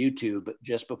off of YouTube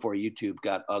just before YouTube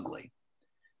got ugly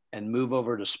and move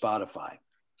over to Spotify,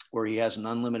 where he has an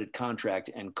unlimited contract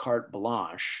and carte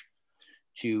blanche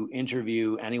to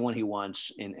interview anyone he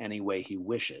wants in any way he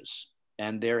wishes.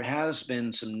 And there has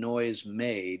been some noise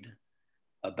made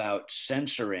about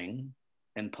censoring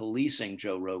and policing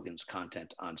Joe Rogan's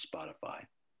content on Spotify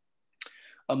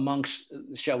amongst,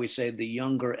 shall we say, the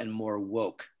younger and more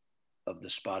woke of the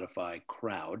Spotify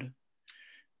crowd.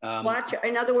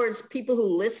 In other words, people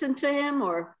who listen to him,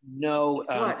 or? No,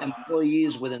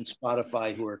 employees within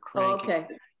Spotify who are cranking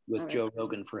with Joe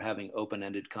Rogan for having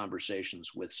open-ended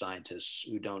conversations with scientists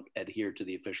who don't adhere to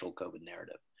the official COVID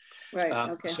narrative.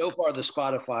 Right. So far, the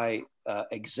Spotify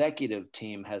executive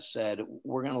team has said,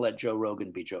 we're going to let Joe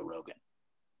Rogan be Joe Rogan.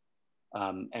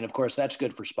 And of course, that's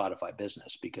good for Spotify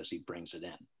business because he brings it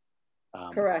in.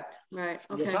 Correct. Right.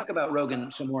 Okay. We'll talk about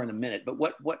Rogan some more in a minute. But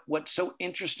what's so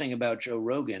interesting about Joe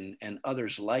Rogan and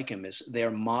others like him is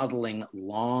they're modeling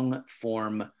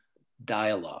long-form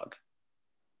dialogue.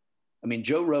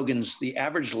 Joe Rogan's, the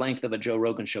average length of a Joe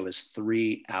Rogan show is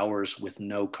 3 hours with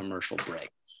no commercial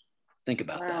breaks. Think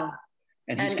about that.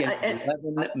 And he's getting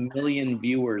 11 million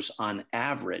viewers on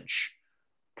average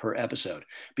per episode,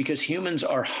 because humans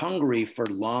are hungry for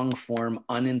long form,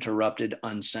 uninterrupted,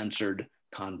 uncensored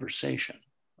conversation.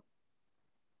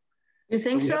 You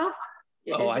think so?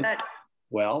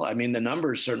 The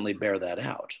numbers certainly bear that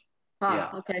out. Yeah.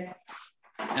 Okay.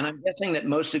 And I'm guessing that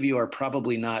most of you are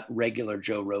probably not regular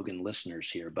Joe Rogan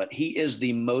listeners here, but he is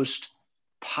the most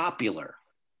popular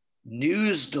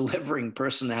news delivering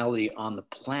personality on the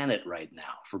planet right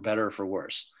now, for better or for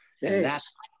worse. Jeez. And that's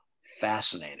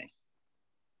fascinating.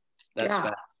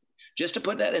 Just to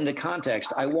put that into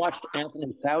context, I watched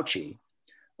Anthony Fauci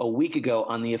a week ago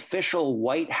on the official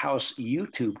White House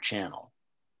YouTube channel.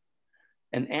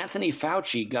 And Anthony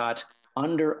Fauci got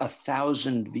under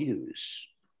 1,000 views.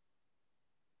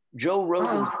 Joe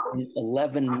Rogan's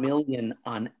 11 million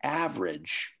on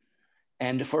average.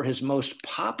 And for his most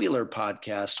popular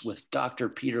podcast with Dr.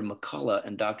 Peter McCullough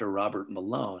and Dr. Robert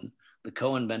Malone, the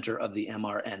co-inventor of the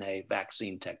mRNA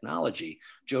vaccine technology,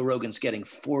 Joe Rogan's getting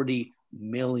 40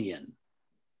 million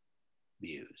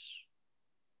views.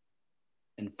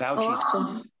 And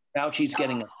Fauci's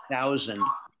getting 1,000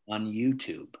 on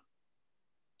YouTube.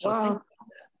 So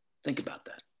think about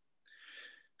that.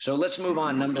 So let's move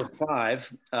on. Number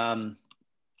 5,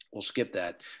 we'll skip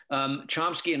that.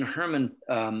 Chomsky and Herman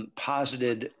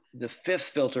posited the 5th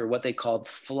filter, what they called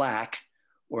FLAC,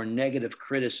 or negative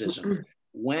criticism.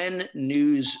 When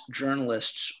news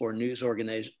journalists or news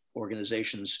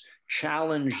organizations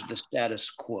challenge the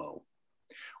status quo,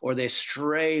 or they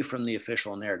stray from the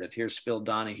official narrative. Here's Phil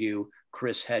Donahue,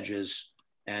 Chris Hedges,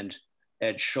 and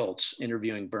Ed Schultz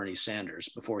interviewing Bernie Sanders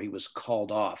before he was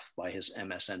called off by his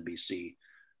MSNBC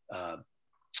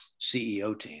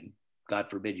CEO team. God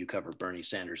forbid you cover Bernie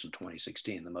Sanders in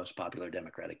 2016, the most popular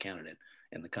Democratic candidate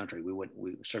in the country.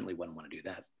 We certainly wouldn't want to do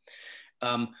that.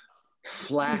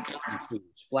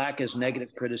 FLAC is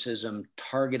negative criticism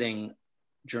targeting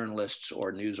journalists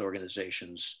or news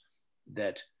organizations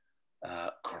that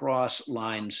cross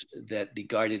lines that the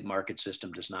guided market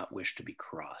system does not wish to be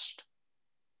crossed.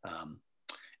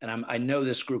 And I know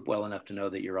this group well enough to know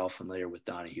that you're all familiar with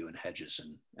Donahue and Hedges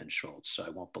and Schultz, so I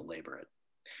won't belabor it.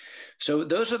 So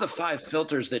those are the 5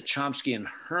 filters that Chomsky and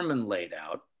Herman laid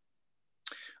out.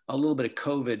 A little bit of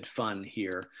COVID fun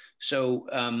here. So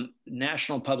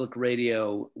National Public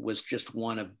Radio was just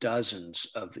one of dozens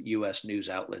of US news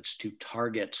outlets to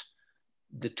target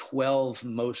the 12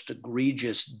 most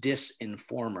egregious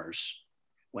disinformers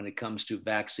when it comes to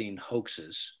vaccine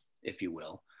hoaxes, if you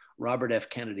will. Robert F.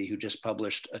 Kennedy, who just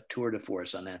published a tour de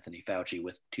force on Anthony Fauci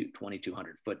with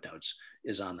 2,200 footnotes,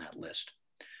 is on that list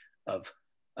of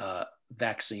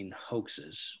vaccine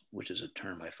hoaxes, which is a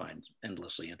term I find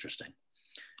endlessly interesting.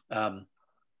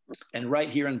 And right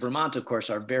here in Vermont, of course,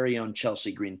 our very own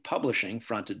Chelsea Green Publishing,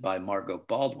 fronted by Margot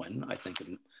Baldwin, I think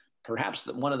perhaps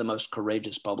one of the most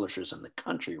courageous publishers in the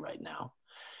country right now,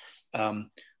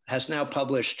 has now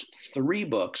published 3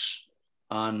 books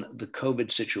on the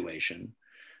COVID situation,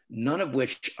 none of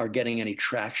which are getting any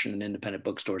traction in independent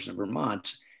bookstores in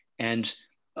Vermont, and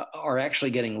are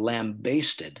actually getting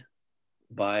lambasted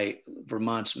by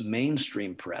Vermont's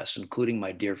mainstream press, including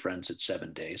my dear friends at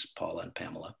 7 Days, Paula and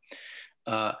Pamela,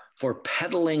 for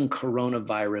peddling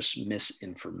coronavirus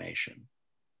misinformation,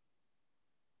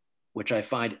 which I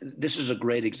find, this is a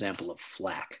great example of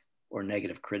flack or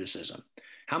negative criticism.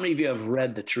 How many of you have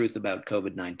read The Truth About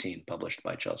COVID-19 published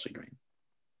by Chelsea Green?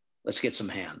 Let's get some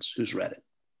hands. Who's read it?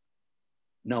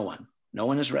 No one. No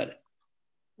one has read it.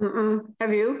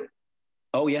 Have you?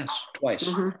 Oh, yes, twice.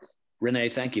 Renee,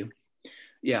 thank you.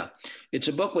 Yeah, it's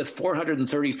a book with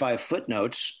 435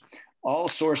 footnotes, all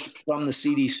sourced from the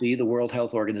CDC, the World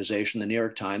Health Organization, the New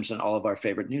York Times, and all of our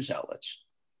favorite news outlets.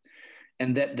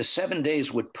 And that the 7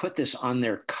 Days would put this on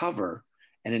their cover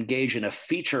and engage in a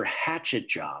feature hatchet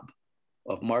job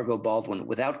of Margot Baldwin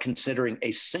without considering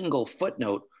a single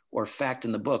footnote or fact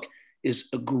in the book is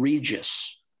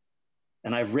egregious.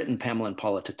 And I've written Pamela and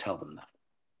Paula to tell them that.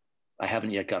 I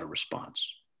haven't yet got a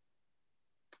response.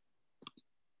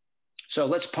 So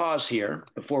let's pause here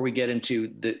before we get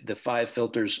into the 5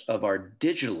 filters of our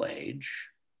digital age.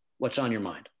 What's on your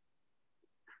mind?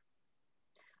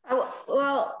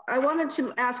 Well, I wanted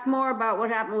to ask more about what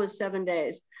happened with 7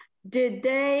 Days.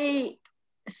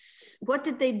 What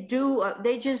did they do?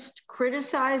 They just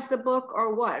criticized the book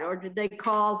or what? Or did they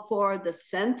call for the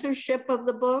censorship of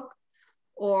the book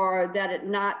or that it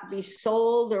not be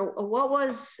sold? Or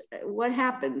what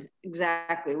happened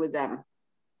exactly with them?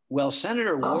 Well,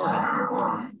 Senator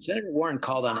Warren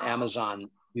called on Amazon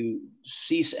to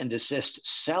cease and desist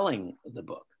selling the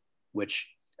book,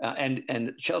 which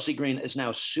and Chelsea Green is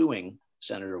now suing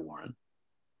Senator Warren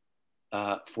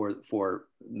for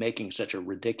making such a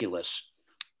ridiculous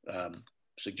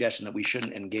suggestion that we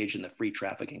shouldn't engage in the free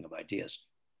trafficking of ideas.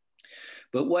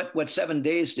 But what 7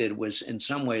 Days did was in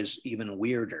some ways even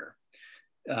weirder.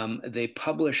 They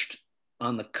published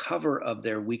on the cover of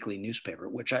their weekly newspaper,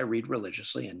 which I read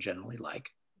religiously and generally like,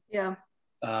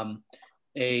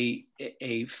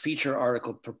 a feature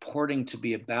article purporting to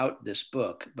be about this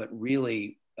book, but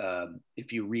really,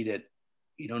 if you read it,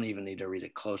 you don't even need to read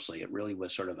it closely. It really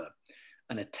was sort of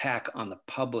an attack on the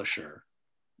publisher,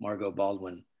 Margot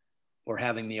Baldwin, for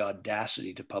having the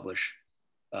audacity to publish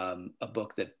a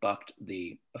book that bucked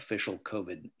the official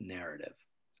COVID narrative.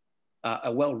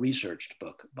 A well-researched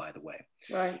book, by the way.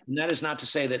 Right. And that is not to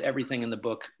say that everything in the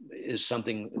book is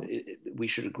something we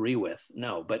should agree with.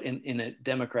 No, but in a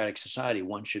democratic society,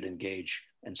 one should engage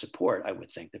and support, I would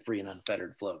think, the free and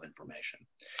unfettered flow of information.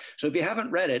 So if you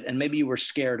haven't read it, and maybe you were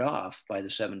scared off by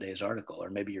the 7 Days article, or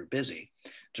maybe you're busy,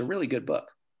 it's a really good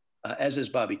book, as is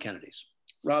Bobby Kennedy's.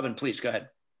 Robin, please go ahead.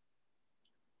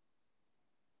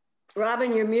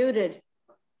 Robin, you're muted.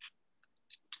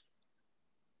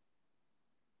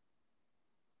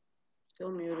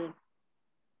 Still muted.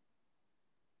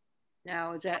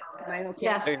 Now, am I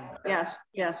okay?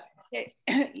 Yes. Okay.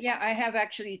 Yeah, I have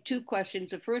actually 2 questions.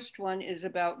 The first one is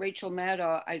about Rachel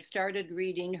Maddow. I started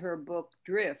reading her book,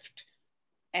 Drift,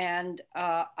 and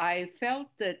I felt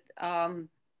that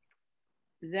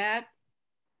that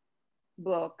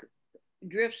book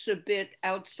drifts a bit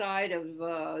outside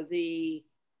of the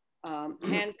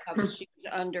handcuffs she's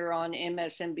under on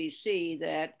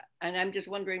MSNBC and I'm just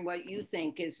wondering what you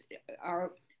think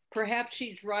perhaps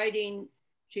she's writing,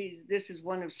 this is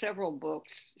one of several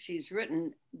books she's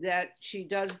written, that she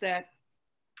does that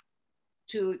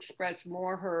to express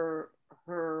more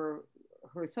her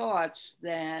thoughts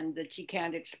than that she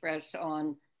can't express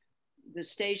on the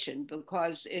station,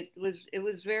 because it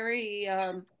was very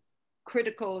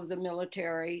critical of the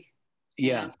military.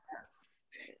 Yeah.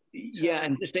 Yeah,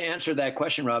 and just to answer that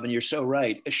question, Robin, you're so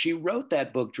right. She wrote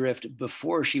that book, Drift,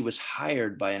 before she was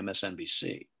hired by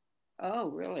MSNBC. Oh,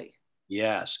 really?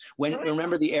 Yes.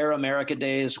 Remember the Air America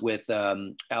days with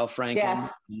Al Franken? Yes.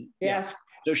 Yeah.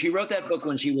 So she wrote that book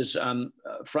when she was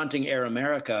fronting Air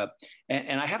America.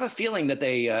 And I have a feeling that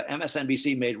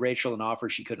MSNBC made Rachel an offer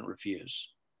she couldn't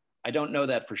refuse. I don't know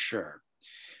that for sure.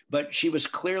 But she was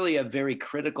clearly a very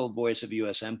critical voice of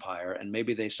U.S. empire, and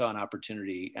maybe they saw an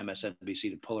opportunity,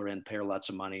 MSNBC, to pull her in, pay her lots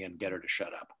of money, and get her to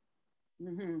shut up.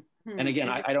 And again,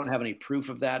 I don't have any proof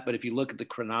of that, but if you look at the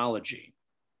chronology,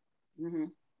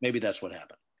 maybe that's what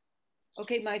happened.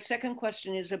 Okay, my second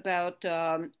question is about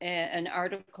an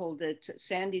article that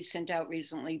Sandy sent out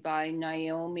recently by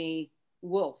Naomi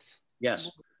Wolf.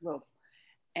 Yes. Wolf.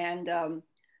 And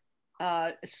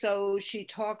So she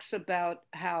talks about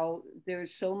how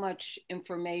there's so much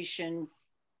information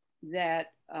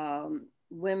that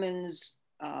women's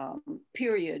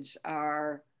periods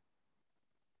are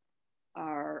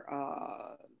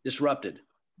disrupted,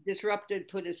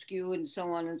 put askew, and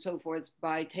so on and so forth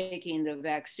by taking the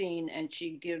vaccine. And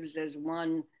she gives as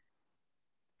one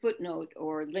footnote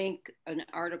or link an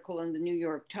article in the New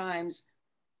York Times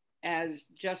as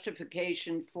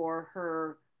justification for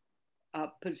her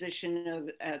position of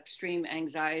extreme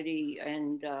anxiety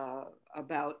and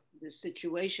about the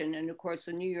situation. And of course,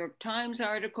 the New York Times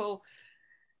article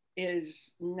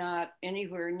is not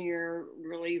anywhere near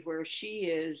really where she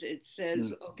is. It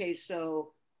says, okay,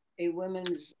 so a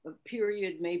woman's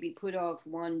period may be put off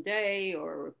one day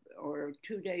or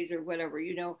 2 days or whatever,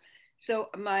 you know. So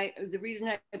the reason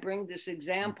I bring this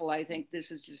example, I think this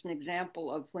is just an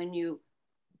example of when you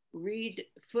read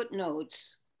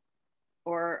footnotes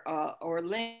or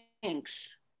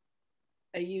links,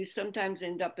 you sometimes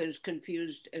end up as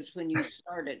confused as when you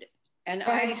started. And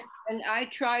right. I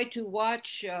try to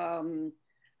watch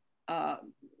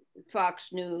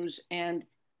Fox News, and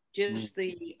just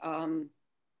the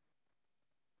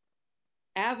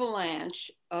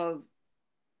avalanche of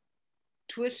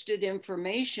twisted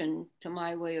information, to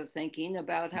my way of thinking,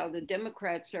 about how the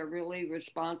Democrats are really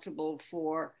responsible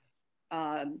for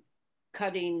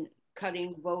cutting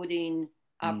voting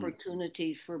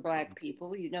opportunities for Black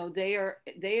people. You know, they are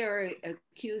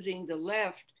accusing the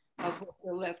left of what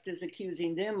the left is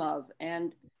accusing them of.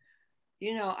 And,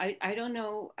 you know, I don't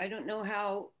know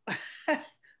how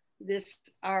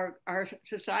our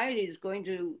society is going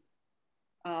to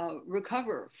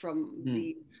recover from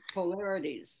these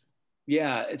polarities.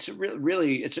 Yeah, it's a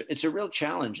it's a real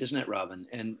challenge, isn't it, Robin?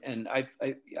 And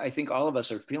I think all of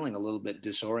us are feeling a little bit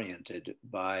disoriented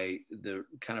by the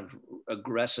kind of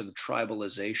aggressive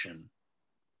tribalization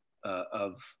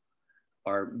of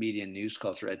our media and news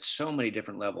culture at so many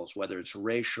different levels, whether it's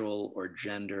racial or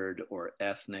gendered or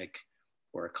ethnic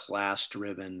or class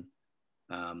driven,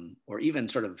 or even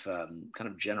sort of kind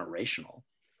of generational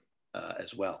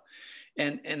as well.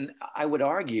 And I would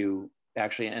argue,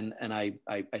 actually, and I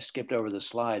skipped over the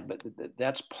slide, but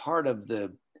that's part of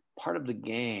the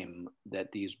game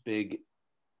that these big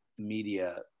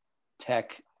media,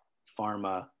 tech,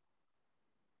 pharma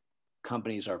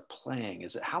companies are playing.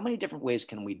 Is that how many different ways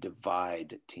can we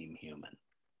divide Team Human?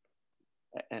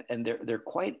 And they're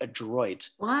quite adroit.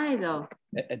 Why though?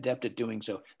 Adept at doing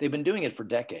so. They've been doing it for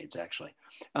decades, actually.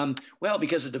 Well,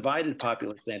 because a divided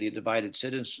populace, Sandy, a divided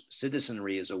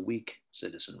citizenry is a weak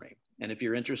citizenry. And if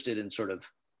you're interested in sort of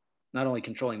not only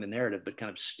controlling the narrative, but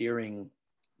kind of steering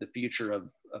the future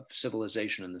of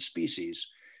civilization and the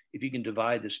species, if you can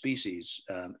divide the species,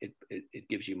 it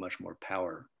gives you much more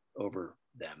power over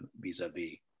them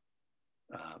vis-a-vis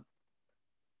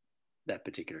that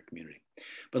particular community.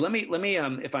 But let me,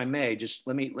 if I may,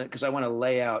 because I want to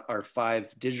lay out our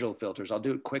 5 digital filters. I'll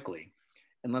do it quickly,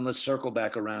 and then let's circle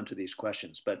back around to these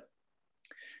questions. But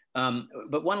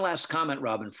one last comment,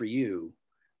 Robin, for you.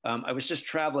 I was just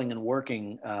traveling and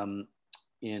working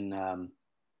in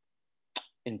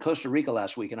Costa Rica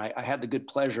last week, and I had the good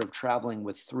pleasure of traveling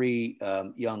with 3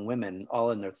 young women, all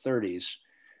in their 30s,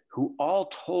 who all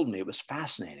told me, it was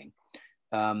fascinating,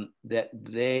 that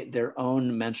their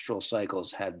own menstrual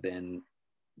cycles had been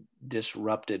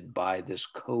disrupted by this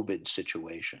COVID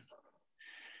situation.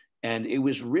 And it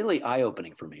was really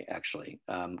eye-opening for me, actually,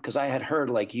 because I had heard,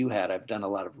 like you had, I've done a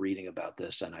lot of reading about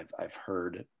this, and I've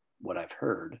heard what I've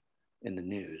heard in the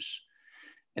news.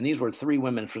 And these were 3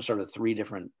 women from sort of 3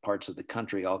 different parts of the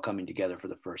country, all coming together for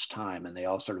the first time. And they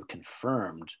all sort of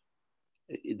confirmed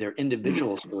their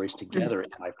individual stories together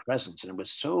in my presence. And it was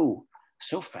so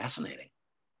fascinating.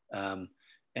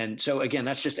 And so again,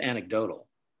 that's just anecdotal,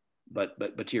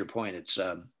 but to your point, it's,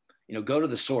 go to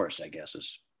the source, I guess,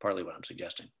 is partly what I'm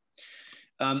suggesting.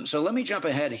 So let me jump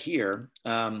ahead here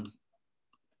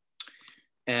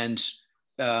and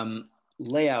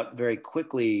lay out very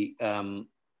quickly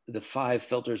the 5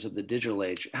 filters of the digital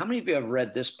age. How many of you have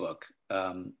read this book,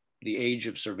 The Age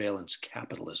of Surveillance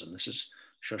Capitalism? This is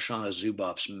Shoshana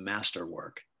Zuboff's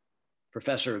masterwork,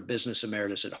 professor of business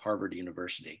emeritus at Harvard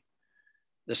University.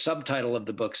 The subtitle of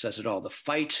the book says it all: The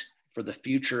Fight for the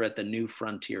Future at the New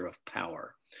Frontier of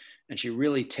Power. And she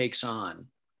really takes on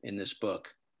in this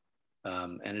book,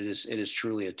 and it is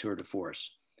truly a tour de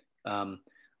force,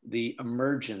 the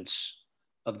emergence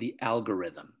of the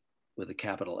algorithm with a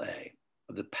capital A,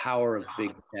 of the power of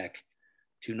big tech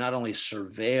to not only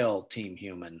surveil Team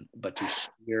Human, but to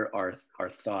steer our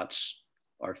thoughts,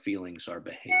 our feelings, our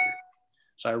behavior.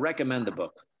 So I recommend the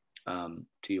book.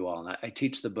 to you all. And I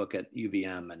teach the book at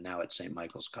UVM and now at St.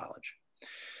 Michael's College.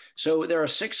 So there are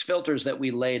 6 filters that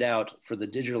we laid out for the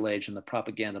digital age and the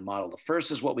propaganda model. The first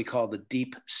is what we call the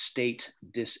deep state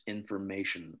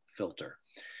disinformation filter.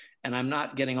 And I'm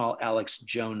not getting all Alex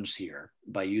Jones here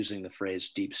by using the phrase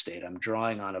deep state. I'm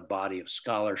drawing on a body of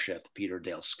scholarship, Peter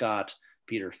Dale Scott,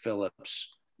 Peter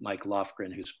Phillips, Mike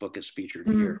Lofgren, whose book is featured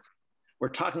here. We're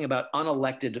talking about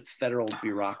unelected federal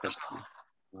bureaucracy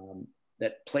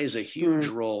that plays a huge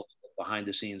role behind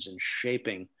the scenes in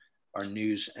shaping our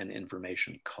news and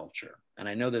information culture. And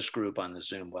I know this group on the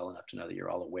Zoom well enough to know that you're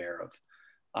all aware of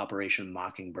Operation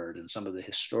Mockingbird and some of the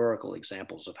historical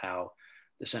examples of how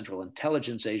the Central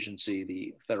Intelligence Agency,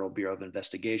 the Federal Bureau of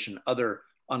Investigation, other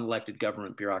unelected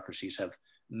government bureaucracies have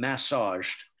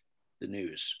massaged the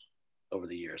news over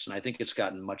the years. And I think it's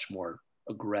gotten much more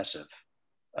aggressive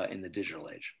in the digital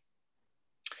age.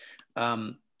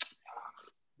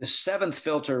 The 7th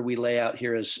filter we lay out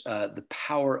here is the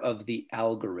power of the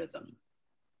algorithm,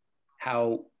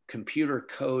 how computer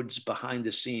codes behind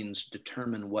the scenes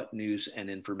determine what news and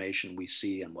information we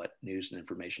see and what news and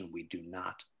information we do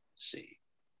not see.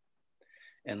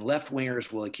 And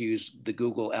left-wingers will accuse the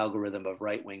Google algorithm of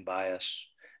right-wing bias,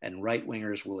 and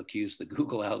right-wingers will accuse the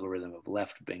Google algorithm of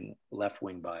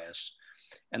left-wing bias.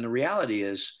 And the reality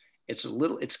is, it's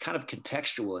kind of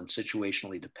contextual and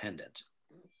situationally dependent,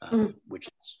 which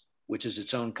is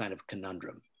its own kind of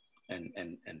conundrum and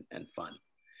fun.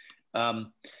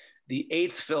 The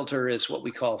 8th filter is what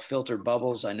we call filter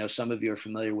bubbles. I know some of you are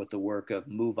familiar with the work of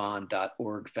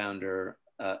MoveOn.org founder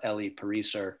Ellie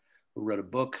Pariser, who wrote a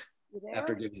book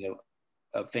after giving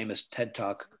a famous TED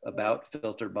Talk about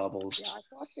filter bubbles.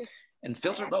 And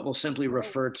filter bubbles simply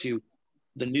refer to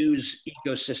the news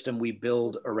ecosystem we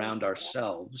build around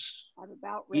ourselves,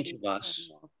 each of us,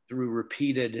 through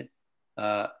repeated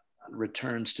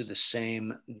returns to the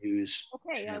same news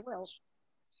channel. I will.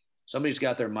 Somebody's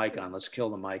got their mic on. Let's kill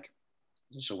the mic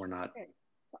so we're not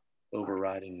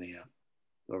overriding the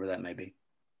whoever that may be.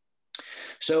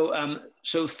 So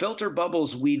filter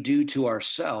bubbles we do to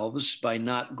ourselves by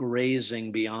not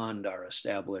grazing beyond our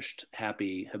established,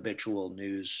 happy, habitual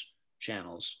news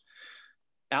channels.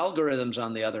 Algorithms,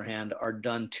 on the other hand, are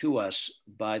done to us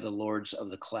by the lords of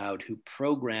the cloud who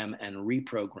program and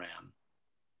reprogram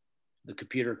the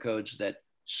computer codes that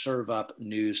serve up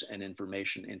news and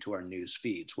information into our news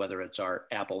feeds, whether it's our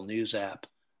Apple News app,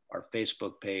 our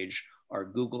Facebook page, our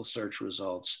Google search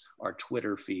results, our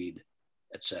Twitter feed,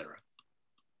 etc.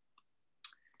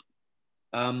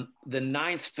 The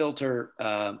 9th filter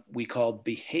we call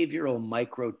behavioral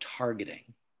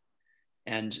micro-targeting.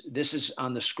 And this is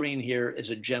on the screen here is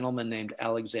a gentleman named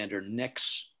Alexander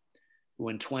Nix, who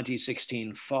in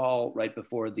 2016 fall, right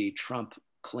before the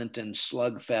Trump-Clinton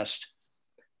slugfest,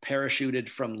 parachuted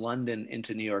from London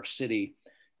into New York City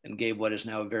and gave what is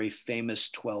now a very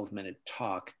famous 12-minute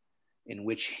talk in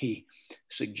which he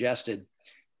suggested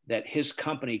that his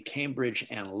company, Cambridge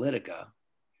Analytica,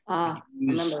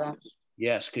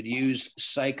 could use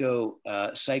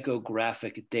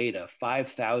psychographic data,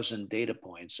 5,000 data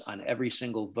points on every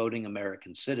single voting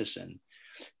American citizen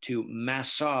to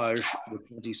massage the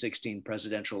 2016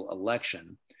 presidential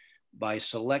election by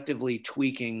selectively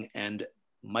tweaking and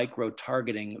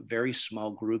micro-targeting very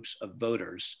small groups of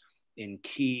voters in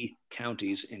key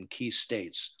counties, in key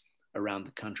states around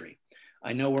the country.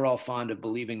 I know we're all fond of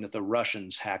believing that the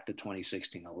Russians hacked the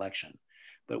 2016 election,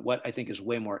 but what I think is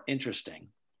way more interesting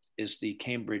is the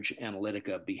Cambridge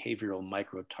Analytica behavioral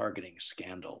micro-targeting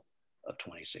scandal of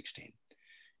 2016.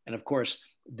 And of course,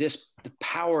 the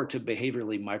power to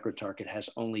behaviorally micro-target has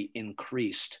only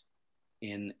increased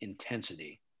in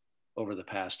intensity over the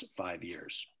past 5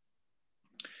 years.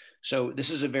 So this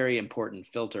is a very important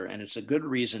filter, and it's a good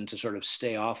reason to sort of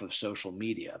stay off of social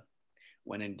media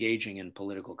when engaging in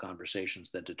political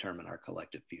conversations that determine our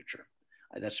collective future.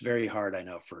 That's very hard, I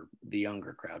know, for the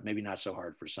younger crowd, maybe not so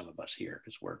hard for some of us here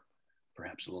because we're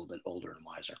perhaps a little bit older and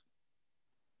wiser.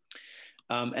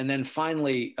 And then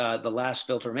finally, the last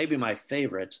filter, maybe my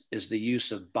favorite, is the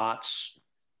use of bots,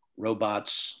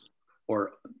 robots,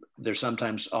 or they're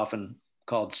sometimes often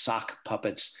called sock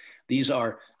puppets. These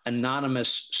are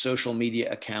anonymous social media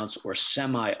accounts or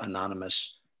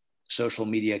semi-anonymous social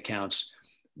media accounts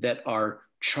that are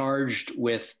charged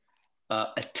with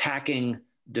attacking,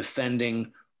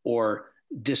 defending, or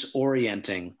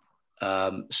disorienting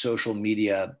social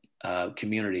media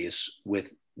communities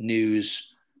with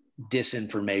news,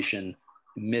 disinformation,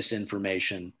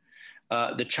 misinformation.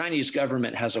 The Chinese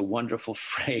government has a wonderful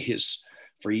phrase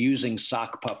for using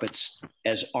sock puppets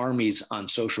as armies on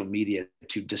social media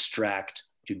to distract,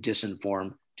 to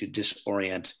disinform, to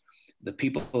disorient. the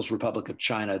People's Republic of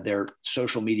China, their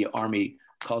social media army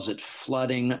calls it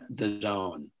flooding the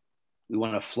zone. We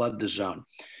want to flood the zone.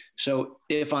 So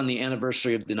if on the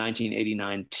anniversary of the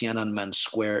 1989 Tiananmen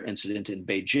Square incident in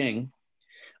Beijing,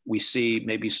 we see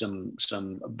maybe some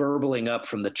burbling up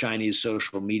from the Chinese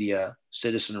social media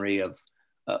citizenry of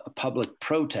a public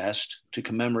protest to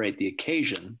commemorate the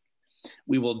occasion,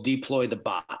 we will deploy the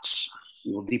bots.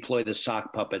 We will deploy the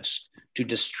sock puppets to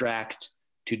distract,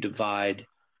 to divide,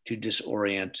 to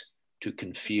disorient, to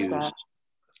confuse.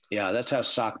 Yeah, that's how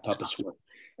sock puppets work.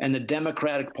 And the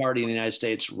Democratic Party in the United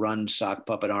States runs sock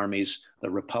puppet armies. The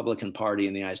Republican Party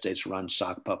in the United States runs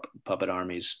sock puppet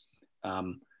armies.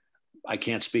 I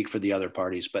can't speak for the other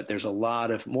parties, but there's a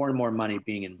lot of more and more money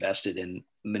being invested in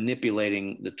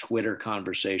manipulating the Twitter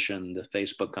conversation, the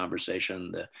Facebook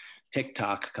conversation, the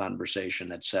TikTok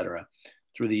conversation, et cetera,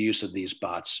 through the use of these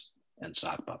bots and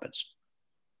sock puppets.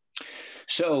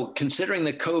 So considering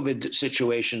the COVID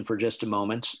situation for just a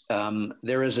moment,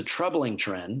 there is a troubling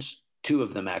trend, two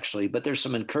of them actually, but there's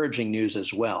some encouraging news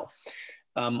as well.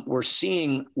 We're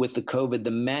seeing with the COVID,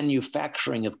 the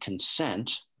manufacturing of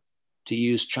consent, to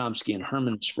use Chomsky and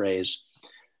Herman's phrase,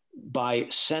 by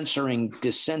censoring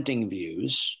dissenting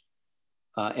views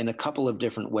in a couple of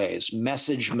different ways.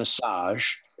 Message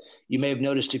massage. You may have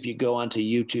noticed if you go onto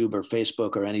YouTube or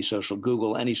Facebook or any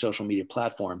Google, any social media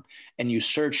platform, and you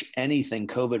search anything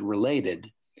COVID related,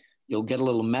 you'll get a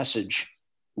little message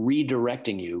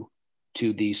redirecting you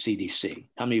to the CDC.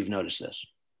 How many of you have noticed this?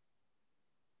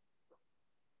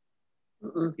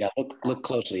 Yeah, look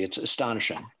closely. It's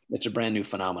astonishing. It's a brand new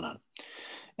phenomenon.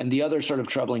 And the other sort of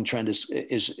troubling trend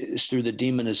is through the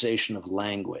demonization of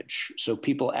language. So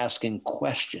people asking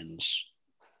questions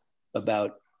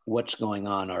about what's going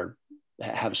on or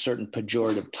have certain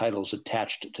pejorative titles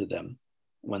attached to them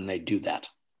when they do that.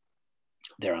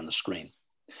 There on the screen.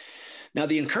 Now,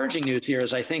 the encouraging news here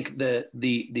is I think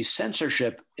the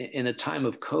censorship in a time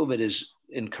of COVID is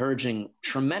encouraging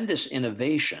tremendous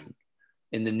innovation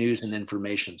in the news and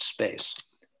information space.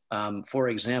 For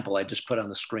example, I just put on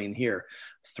the screen here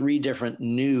 3 different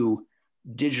new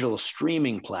digital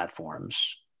streaming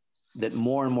platforms that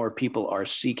more and more people are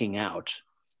seeking out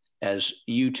as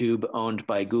YouTube, owned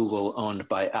by Google, owned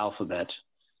by Alphabet,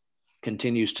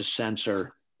 continues to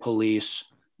censor, police,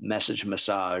 message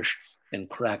massage, and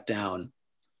crack down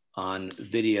on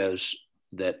videos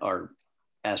that are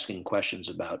asking questions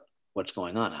about what's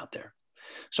going on out there.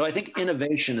 So I think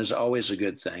innovation is always a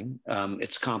good thing.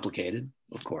 It's complicated,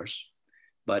 of course,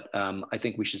 but I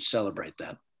think we should celebrate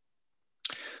that.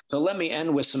 So let me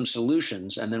end with some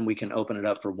solutions, and then we can open it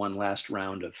up for one last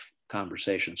round of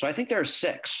conversation. So I think there are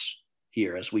 6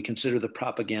 here as we consider the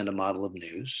propaganda model of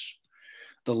news,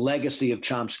 the legacy of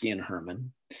Chomsky and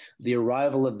Herman, the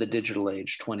arrival of the digital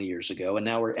age 20 years ago, and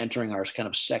now we're entering our kind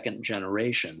of second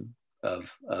generation of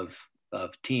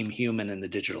team human in the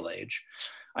digital age.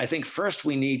 I think first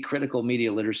we need critical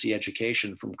media literacy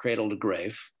education from cradle to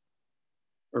grave,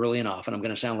 early and often. I'm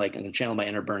going to channel my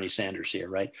inner Bernie Sanders here,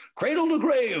 right? Cradle to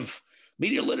grave,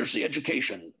 media literacy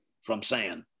education from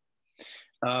San.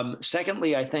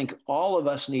 Secondly, I think all of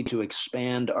us need to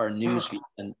expand our news feed.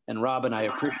 And Robin, I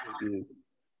appreciate you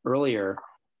earlier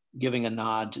giving a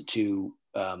nod to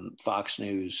Fox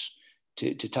News,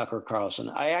 to Tucker Carlson.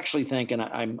 I actually think, and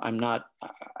I'm not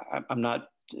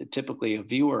typically a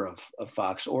viewer of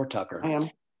Fox or Tucker. I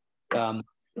am.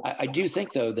 I do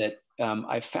think, though, that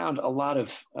I found a lot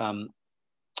of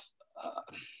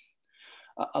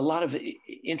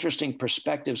interesting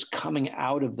perspectives coming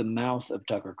out of the mouth of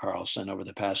Tucker Carlson over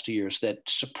the past 2 years that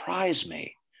surprise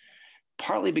me,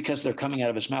 partly because they're coming out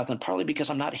of his mouth and partly because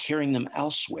I'm not hearing them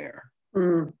elsewhere.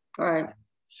 All right.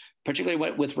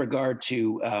 Particularly with regard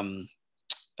to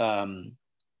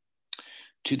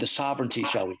the sovereignty,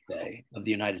 shall we say, of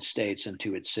the United States and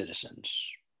to its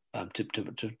citizens,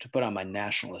 to put on my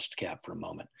nationalist cap for a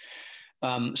moment.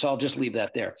 So I'll just leave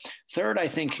that there. Third, I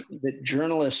think that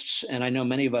journalists, and I know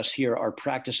many of us here are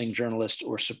practicing journalists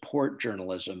or support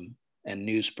journalism and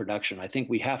news production. I think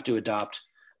we have to adopt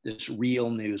this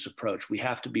real news approach. We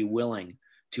have to be willing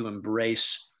to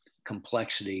embrace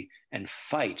complexity and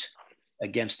fight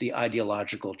against the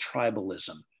ideological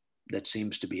tribalism that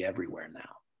seems to be everywhere now.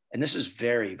 And this is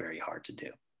very, very hard to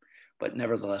do, but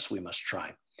nevertheless, we must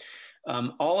try.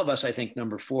 All of us, I think,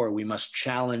 number 4, we must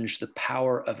challenge the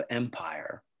power of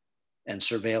empire and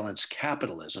surveillance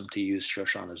capitalism, to use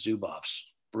Shoshana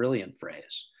Zuboff's brilliant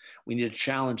phrase. We need to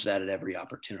challenge that at every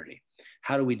opportunity.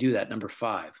 How do we do that? Number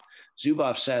 5,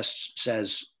 Zuboff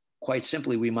says quite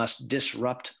simply, we must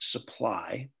disrupt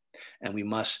supply and we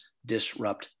must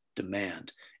disrupt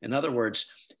demand. In other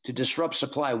words, to disrupt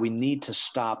supply, we need to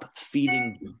stop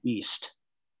feeding the beast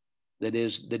that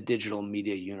is the digital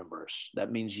media universe.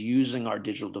 That means using our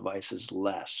digital devices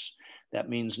less. That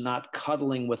means not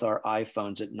cuddling with our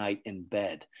iPhones at night in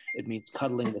bed. It means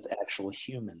cuddling with actual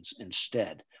humans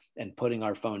instead and putting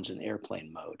our phones in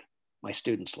airplane mode. My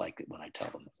students like it when I tell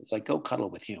them this. It's like, go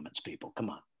cuddle with humans, people. Come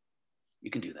on,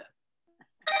 you can do that.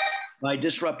 By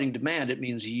disrupting demand, it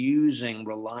means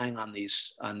relying on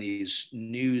these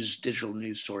digital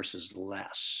news sources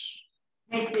less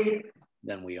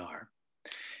than we are.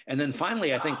 And then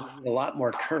finally, I think we need a lot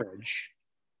more courage,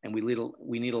 and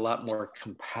we need a lot more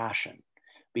compassion,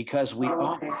 because we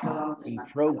are being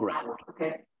programmed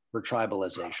for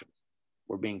tribalization.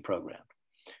 We're being programmed.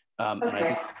 And I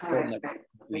think it's important that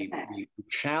we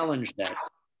challenge that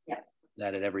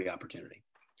at every opportunity.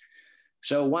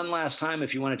 So one last time,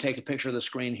 if you want to take a picture of the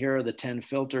screen, here are the 10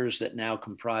 filters that now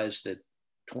comprise the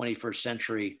 21st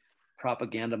century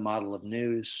propaganda model of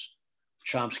news.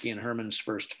 Chomsky and Herman's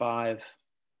first 5,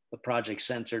 the Project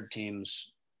Censored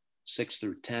teams 6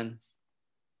 through 10.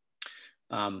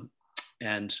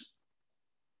 And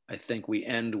I think we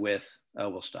end with,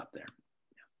 we'll stop there.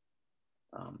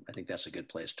 I think that's a good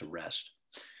place to rest.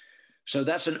 So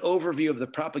that's an overview of the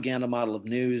propaganda model of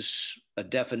news, a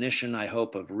definition, I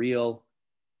hope, of real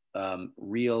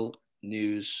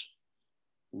news,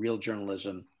 real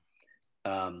journalism.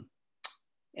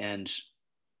 And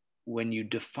when you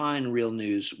define real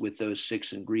news with those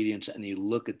 6 ingredients and you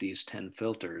look at these 10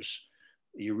 filters,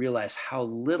 you realize how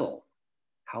little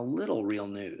real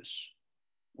news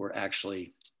we're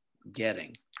actually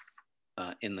getting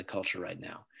in the culture right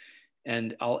now.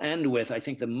 And I'll end with, I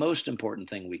think, the most important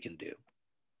thing we can do,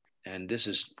 and this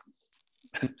is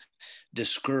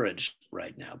discouraged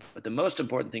right now, but the most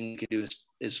important thing we can do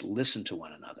is listen to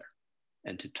one another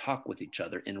and to talk with each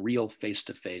other in real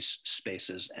face-to-face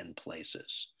spaces and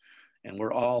places. And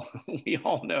we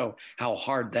all know how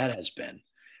hard that has been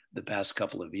the past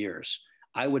couple of years.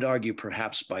 I would argue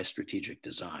perhaps by strategic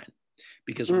design,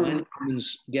 because when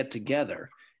humans get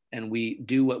together and we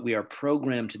do what we are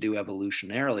programmed to do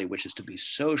evolutionarily, which is to be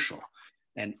social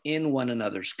and in one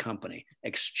another's company,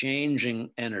 exchanging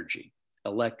energy,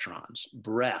 electrons,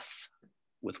 breath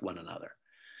with one another,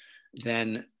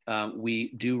 then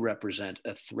we do represent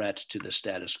a threat to the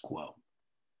status quo.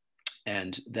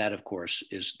 And that, of course,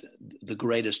 is the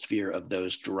greatest fear of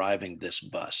those driving this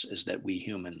bus, is that we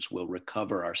humans will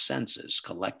recover our senses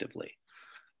collectively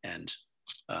and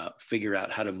figure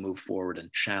out how to move forward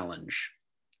and challenge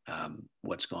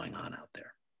what's going on out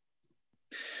there.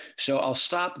 So I'll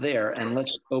stop there and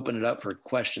let's open it up for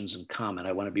questions and comment.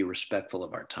 I want to be respectful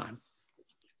of our time.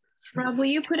 Rob, will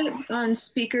you put it on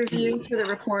speaker view for the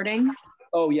recording?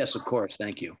 Oh, yes, of course.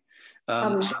 Thank you.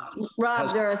 Rob,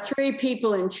 there are 3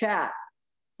 people in chat.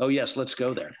 Oh, yes, let's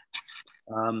go there.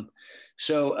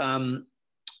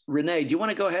 Renee, do you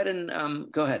want to go ahead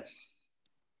and go ahead?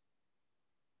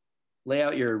 Lay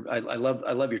out your, I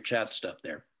love your chat stuff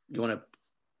there. You want to,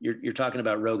 you're talking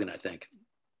about Rogan, I think.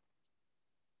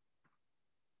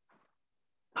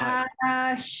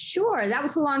 Sure, that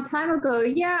was a long time ago.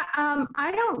 Yeah,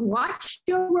 I don't watch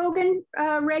Joe Rogan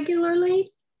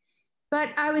regularly, but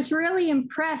I was really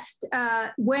impressed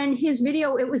when his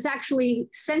video, it was actually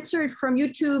censored from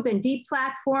YouTube and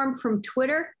deplatformed from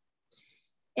Twitter.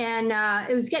 And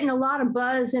it was getting a lot of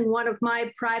buzz in one of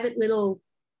my private little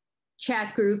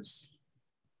chat groups.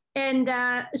 And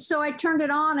so I turned it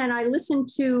on and I listened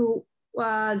to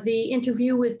the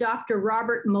interview with Dr.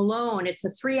 Robert Malone. It's a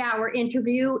 3-hour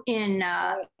interview in,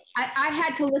 I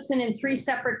had to listen in 3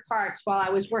 separate parts while I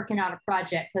was working on a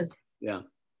project. Yeah.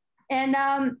 And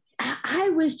I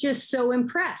was just so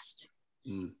impressed.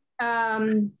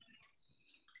 And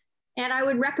I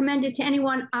would recommend it to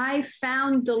anyone. I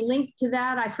found the link to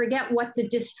that. I forget what the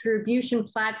distribution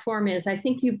platform is. I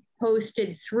think you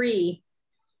posted 3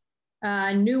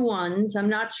 new ones. I'm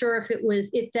not sure if it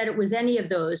said it was any of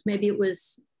those. Maybe it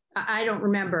was, I don't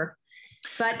remember.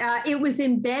 But it was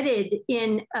embedded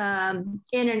in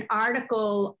an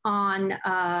article on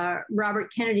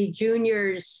Robert Kennedy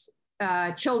Jr.'s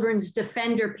Children's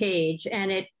Defender page.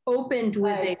 And it opened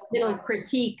with a little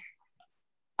critique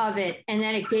of it. And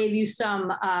then it gave you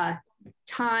some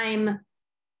time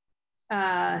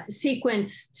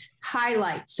sequenced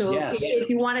highlights. So if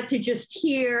you wanted to just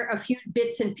hear a few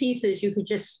bits and pieces, you could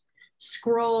just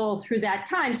scroll through that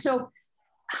time. So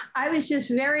I was just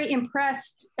very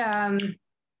impressed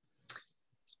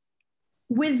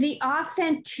with the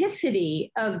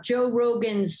authenticity of Joe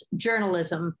Rogan's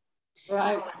journalism.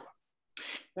 Right.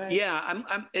 Right. Yeah,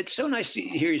 it's so nice to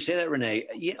hear you say that, Renee.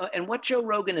 You know, and what Joe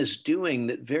Rogan is doing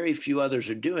that very few others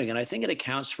are doing, and I think it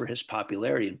accounts for his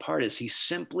popularity in part, is he's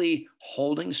simply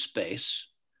holding space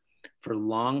for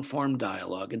long form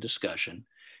dialogue and discussion,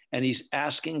 and he's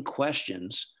asking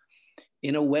questions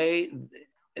in a way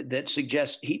that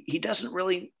suggests he doesn't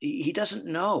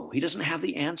know, he doesn't have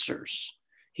the answers.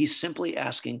 He's simply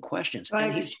asking questions,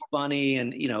 right. And he's funny,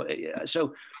 and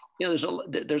so. There's a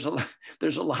lot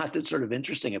that's sort of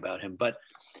interesting about him, but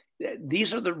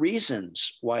these are the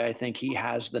reasons why I think he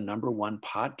has the #1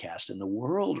 podcast in the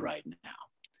world right now,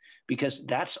 because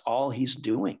that's all he's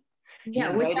doing. Yeah,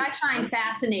 which I find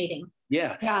fascinating.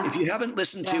 Yeah. If you haven't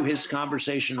listened to his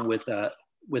conversation with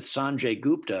Sanjay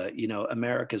Gupta,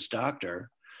 America's doctor,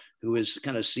 who is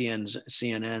kind of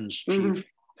CNN's chief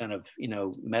kind of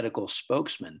medical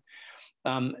spokesman,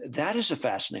 that is a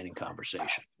fascinating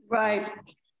conversation. Right.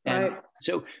 And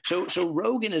so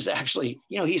Rogan is actually,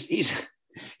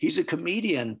 he's a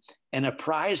comedian and a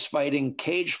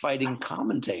cage fighting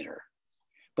commentator,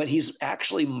 but he's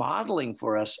actually modeling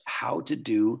for us how to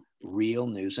do real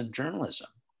news and journalism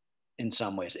in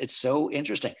some ways. It's so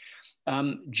interesting.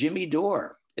 Jimmy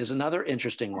Dore is another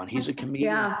interesting one. He's a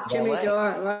comedian. Yeah, Jimmy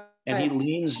Dore. Right. And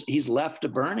he's left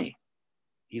of Bernie.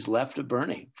 He's left of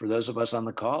Bernie, for those of us on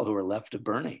the call who are left of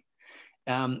Bernie.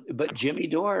 But Jimmy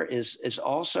Dore is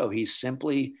also, he's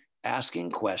simply asking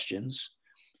questions,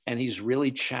 and he's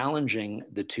really challenging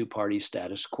the two-party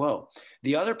status quo.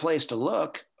 The other place to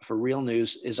look for real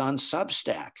news is on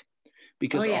Substack,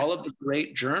 because all of the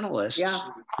great journalists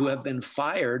who have been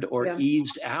fired or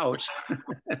eased out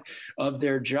of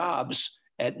their jobs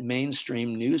at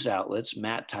mainstream news outlets,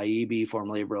 Matt Taibbi,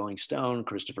 formerly of Rolling Stone,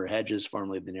 Christopher Hedges,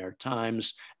 formerly of the New York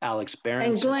Times, Alex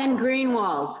Berenson. And Glenn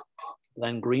Greenwald.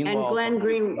 Glenn Greenwald,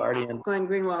 and Glenn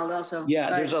Greenwald also. Yeah,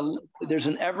 right. There's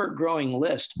an ever-growing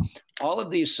list. All of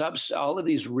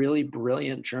these really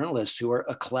brilliant journalists who are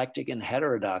eclectic and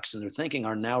heterodox in their thinking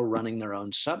are now running their own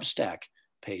Substack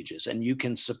pages, and you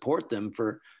can support them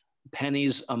for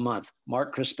pennies a month.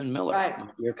 Mark Crispin Miller,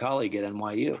 your colleague at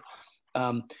NYU.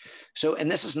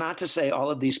 And this is not to say all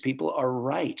of these people are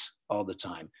right all the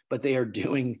time, but they're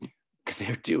doing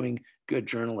good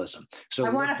journalism. So I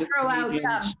want to throw out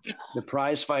the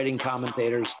prize-fighting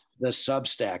commentators, the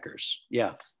Substackers.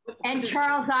 Yeah. And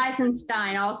Charles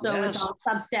Eisenstein also is on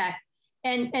Substack.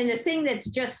 And the thing that's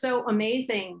just so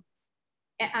amazing,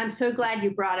 I'm so glad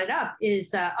you brought it up,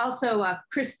 is also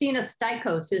Christina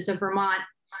Stikos is a Vermont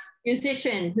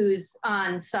musician who's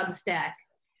on Substack.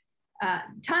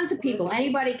 Tons of people,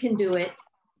 anybody can do it.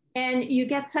 And you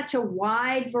get such a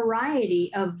wide variety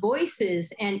of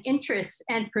voices and interests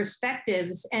and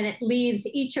perspectives, and it leaves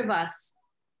each of us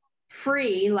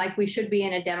free, like we should be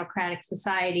in a democratic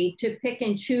society, to pick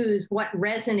and choose what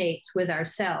resonates with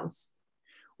ourselves.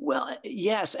 Well,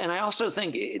 yes. And I also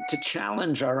think to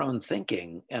challenge our own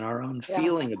thinking and our own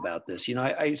feeling about this.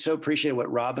 I so appreciate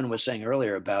what Robin was saying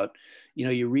earlier about,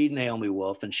 you read Naomi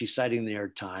Wolf and she's citing the New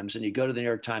York Times, and you go to the New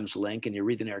York Times link and you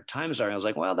read the New York Times article. I was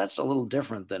like, well, that's a little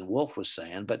different than Wolf was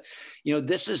saying. But,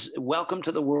 this is welcome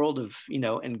to the world of,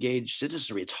 engaged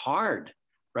citizenry. It's hard,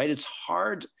 right? It's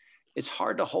hard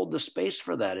to hold the space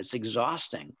for that. It's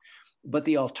exhausting. But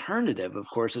the alternative, of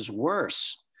course, is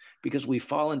worse, because we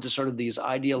fall into sort of these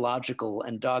ideological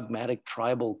and dogmatic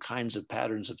tribal kinds of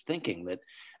patterns of thinking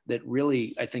that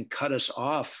really, I think, cut us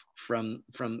off from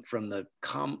the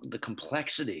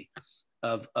complexity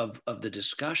of the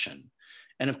discussion.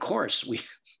 And of course,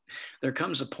 there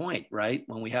comes a point, right,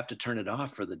 when we have to turn it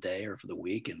off for the day or for the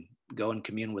week and go and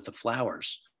commune with the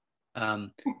flowers.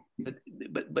 But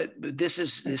this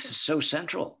is so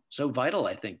central, so vital,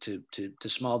 I think, to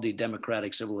small d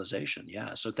democratic civilization.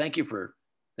 Yeah. So thank you for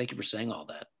saying all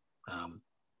that.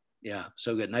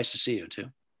 So good. Nice to see you too.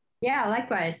 Yeah,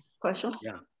 likewise. Question?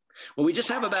 Yeah. Well, we just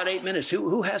have about 8 minutes.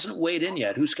 Who hasn't weighed in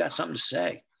yet? Who's got something to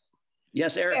say?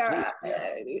 Yes, Eric.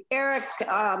 Eric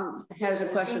has a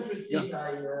question.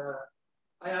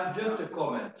 I have just a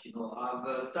comment.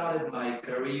 I've started my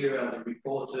career as a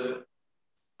reporter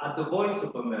at the Voice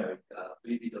of America,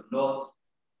 believe it or not.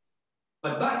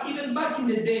 But even back in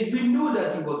the days, we knew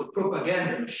that it was a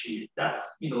propaganda machine. That's,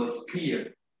 it's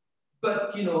clear.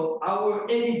 But, our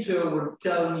editor will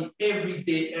tell me every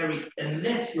day, Eric,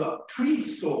 unless you have 3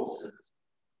 sources,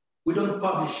 we don't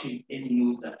publish any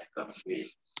news that you come with.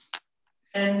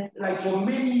 And like for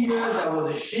many years, I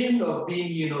was ashamed of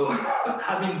being,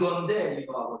 having gone there. I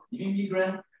was an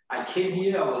immigrant. I came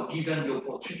here, I was given the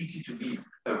opportunity to be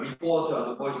a reporter at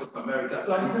the Voice of America.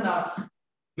 So I didn't ask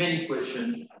many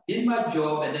questions. I did my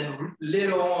job, and then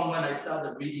later on, when I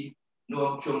started reading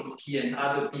Noam Chomsky and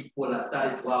other people, I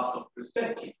started to have some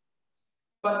perspective.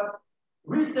 But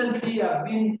recently, I've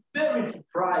been very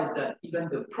surprised that even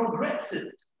the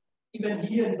progressists, even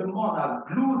here in Vermont, are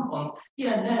glued on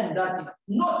CNN that is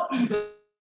not even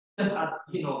at,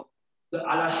 you know, the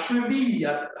à la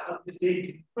cheville, how to say it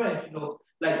in French, you know,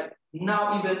 like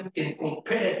now even can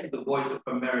compare to the Voice of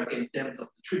America in terms of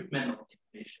the treatment of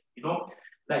information, you know?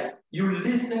 Like you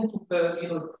listen to, you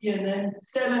know, CNN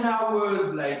 7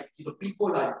 hours, like, you know,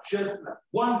 people are just like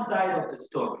one side of the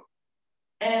story.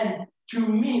 And to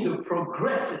me, the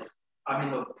progressists, I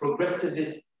mean, the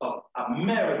progressivists of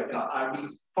America are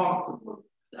responsible for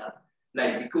that.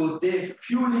 Like, because they're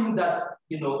fueling that,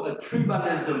 you know, a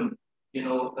tribalism, you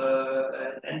know,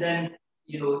 and then,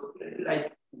 you know,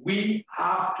 like we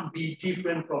have to be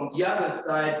different from the other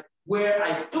side, where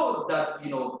I thought that,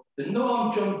 you know, the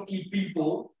Noam Chomsky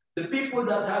people, the people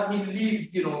that have me leave,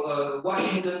 you know,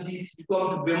 Washington, D.C. to come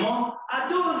to Vermont, are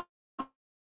those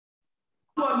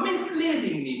who are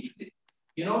misleading me today,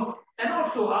 you know? And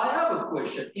also, I have a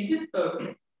question. Is it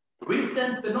a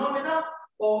recent phenomena,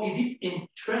 or is it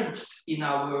entrenched in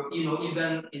our, you know,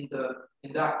 even in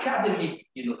the academic,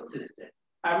 you know, system?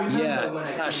 I remember when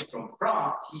I came from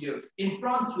France here. In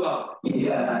France,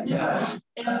 you have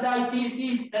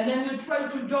anti-thesis, and then you try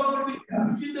to juggle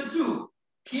between the two.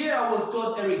 Here, I was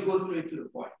taught, Eric, go straight to the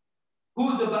point.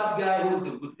 Who's the bad guy? Who's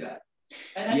the good guy?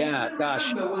 And I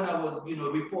remember when I was, you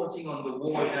know, reporting on the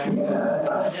war, and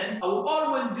then I would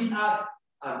always be asked,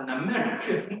 as an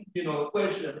American, you know,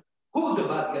 question, who's the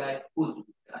bad guy? Who's the good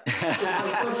guy? So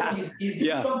my question is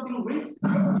it something risky?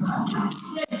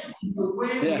 The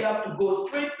way we have to go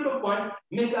straight to the point,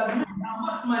 make as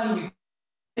much money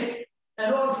we make,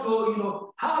 and also, you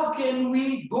know, how can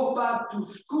we go back to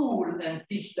school and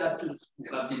teach that to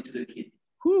the kids?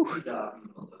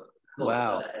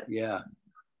 Wow. Yeah.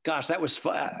 Gosh, that was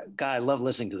fun. God, I love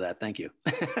listening to that. Thank you.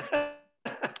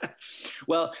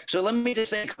 Well, so let me just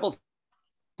say a couple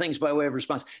things by way of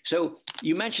response. So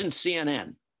you mentioned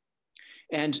CNN.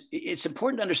 And it's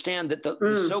important to understand that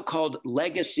the so-called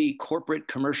legacy corporate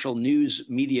commercial news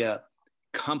media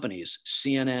companies,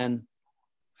 CNN,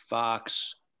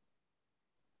 Fox,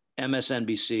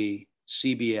 MSNBC,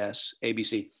 CBS,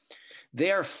 ABC,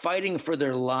 they are fighting for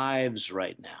their lives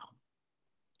right now.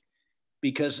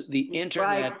 Because the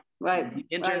internet, the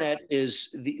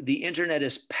internet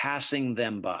is passing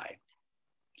them by.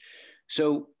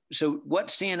 So what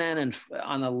CNN and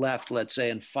on the left, let's say,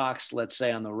 and Fox, let's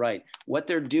say, on the right, what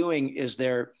they're doing is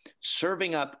they're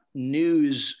serving up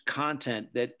news content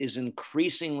that is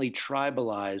increasingly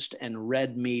tribalized and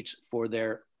red meat for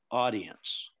their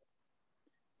audience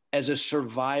as a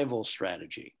survival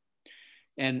strategy.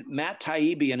 And Matt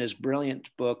Taibbi, in his brilliant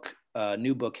book,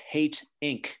 new book, Hate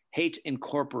Inc., Hate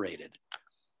Incorporated,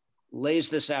 lays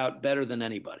this out better than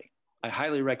anybody. I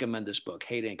highly recommend this book,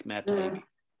 Hate Inc., Matt Taibbi.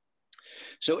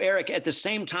 So Eric, at the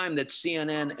same time that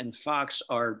CNN and Fox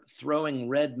are throwing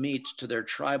red meat to their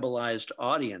tribalized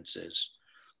audiences,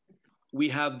 we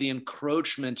have the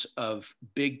encroachment of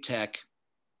big tech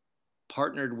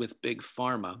partnered with big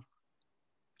pharma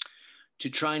to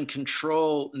try and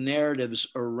control narratives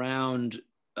around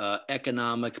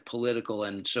economic, political,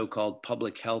 and so-called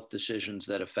public health decisions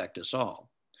that affect us all.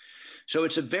 So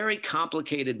it's a very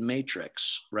complicated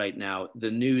matrix right now,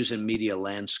 the news and media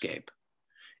landscape.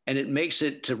 And it makes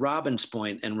it, to Robin's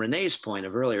point and Renee's point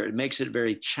of earlier, it makes it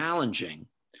very challenging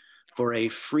for a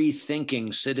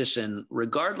free-thinking citizen,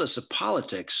 regardless of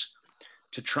politics,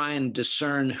 to try and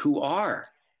discern who are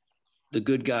the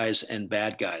good guys and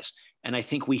bad guys. And I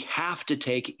think we have to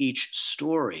take each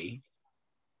story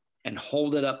and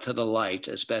hold it up to the light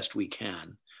as best we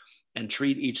can and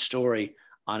treat each story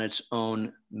on its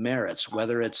own merits,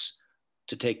 whether it's,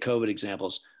 to take COVID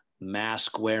examples,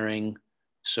 mask wearing,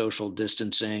 social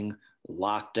distancing,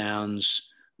 lockdowns,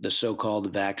 the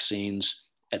so-called vaccines,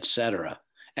 et cetera.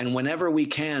 And whenever we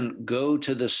can, go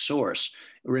to the source.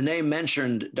 Renee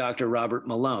mentioned Dr. Robert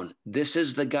Malone. This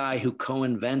is the guy who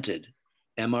co-invented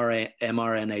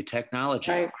mRNA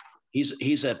technology. Right.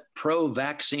 He's a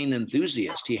pro-vaccine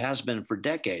enthusiast. He has been for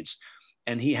decades.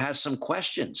 And he has some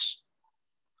questions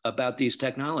about these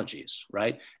technologies,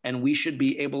 right? And we should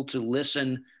be able to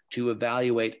listen, to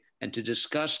evaluate, and to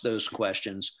discuss those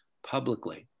questions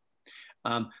publicly.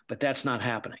 But that's not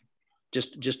happening,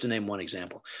 just to name one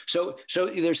example. So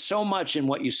there's so much in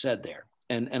what you said there.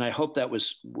 And I hope that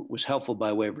was helpful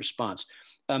by way of response.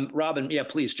 Robin, yeah,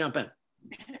 please jump in.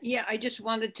 Yeah, I just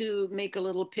wanted to make a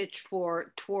little pitch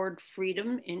for Toward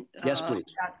Freedom in yes,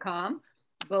 please. .com.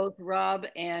 Both Rob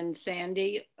and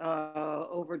Sandy,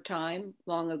 over time,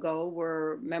 long ago,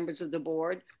 were members of the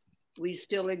board. We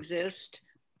still exist.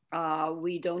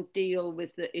 We don't deal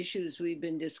with the issues we've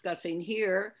been discussing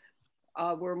here,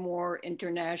 we're more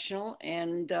international,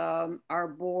 and our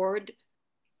board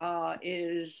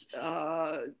is,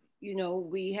 you know,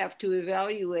 we have to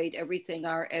evaluate everything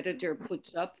our editor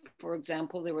puts up. For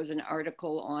example, there was an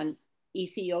article on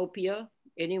Ethiopia.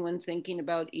 Anyone thinking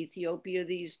about Ethiopia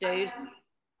these days?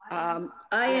 I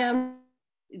am.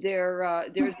 There's a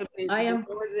big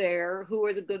war there. Who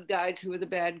are the good guys? Who are the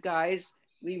bad guys?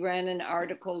 We ran an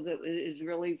article that is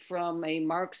really from a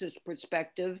Marxist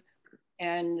perspective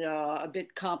and a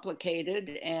bit complicated,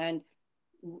 and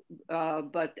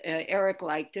but Eric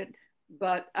liked it.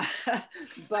 But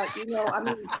you know, I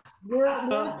mean, we're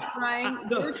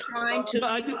trying to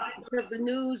make sense of the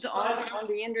news on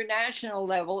the international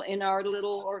level in our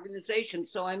little organization.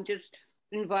 So I'm just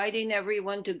inviting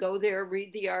everyone to go there,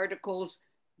 read the articles,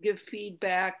 give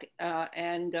feedback,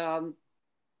 and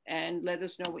let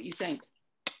us know what you think.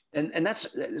 And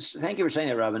that's, thank you for saying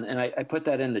that, Robin. And I put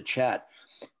that in the chat.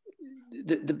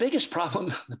 The biggest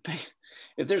problem,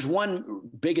 if there's one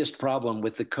biggest problem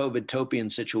with the COVID-topian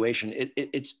situation,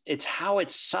 it's how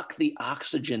it sucked the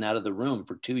oxygen out of the room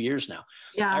for 2 years now.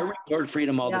 Yeah. I read Toward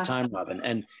Freedom all the time, Robin,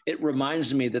 and it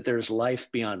reminds me that there's life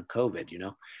beyond COVID, you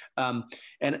know? And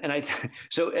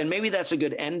maybe that's a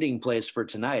good ending place for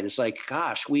tonight. It's like,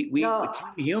 gosh, we're Team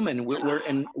Human,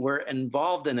 we're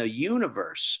involved in a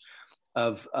universe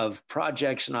of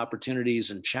projects and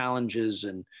opportunities and challenges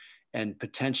and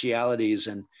potentialities,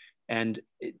 and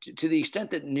to the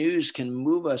extent that news can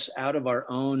move us out of our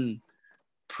own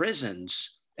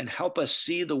prisons and help us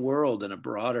see the world in a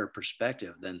broader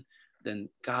perspective, then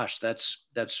gosh, that's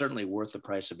certainly worth the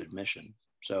price of admission.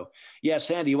 So yeah,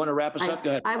 Sandy, you want to wrap us up?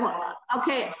 Go ahead.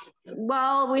 Okay.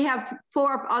 Well, we have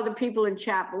 4 other people in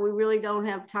chat, but we really don't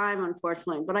have time,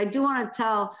 unfortunately. But I do want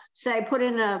to put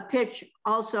in a pitch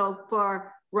also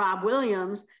for Rob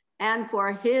Williams and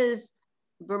for his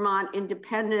Vermont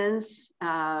Independence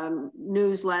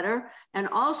newsletter, and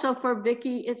also for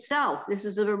VICII itself. This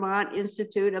is the Vermont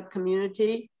Institute of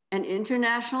Community and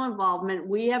International Involvement.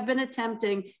 We have been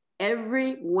attempting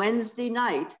every Wednesday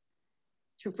night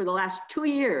for the last 2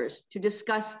 years to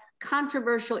discuss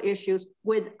controversial issues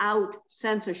without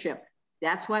censorship.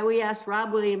 That's why we asked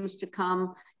Rob Williams to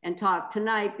come and talk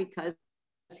tonight, because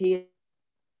he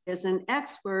is an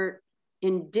expert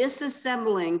in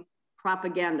disassembling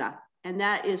propaganda. And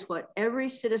that is what every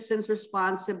citizen's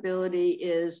responsibility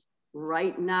is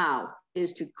right now,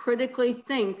 is to critically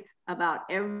think about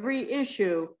every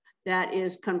issue that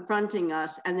is confronting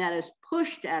us and that is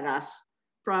pushed at us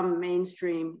from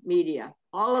mainstream media,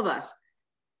 all of us.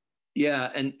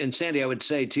 Yeah, and Sandy, I would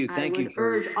say too, thank you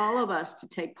for— urge all of us to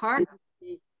take part.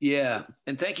 Yeah,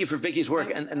 and thank you for Vicky's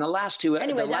work. And the last two,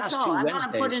 anyway, the last two Wednesdays. I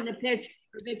want to put in the pitch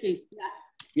for Vicky.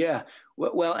 Yeah,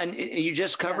 well, and you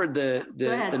just covered the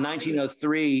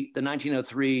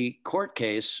 1903 court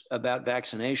case about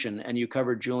vaccination, and you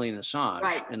covered Julian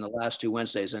Assange in the last 2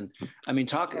 Wednesdays, and I mean,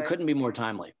 it couldn't be more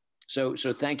timely. So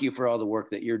thank you for all the work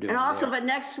that you're doing. And also, but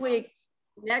next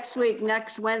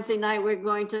Wednesday night, we're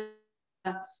going to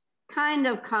kind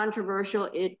of controversial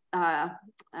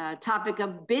topic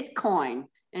of Bitcoin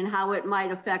and how it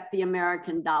might affect the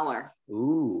American dollar.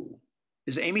 Ooh.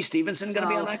 Is Amy Stevenson going to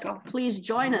be on that call? Please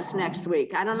join us next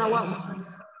week. I don't know what.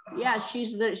 Yeah,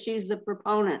 she's the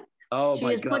proponent. Oh she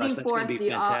my is gosh, putting that's forth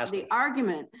the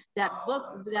argument that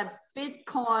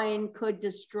Bitcoin could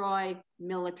destroy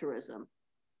militarism.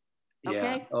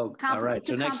 Okay. Yeah. Oh, all right.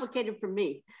 Too complicated for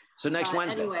me. So next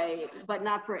Wednesday. Anyway, but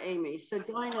not for Amy. So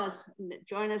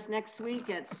join us next week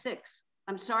at 6.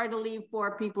 I'm sorry to leave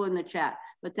 4 people in the chat,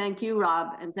 but thank you,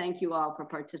 Rob, and thank you all for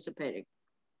participating.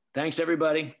 Thanks,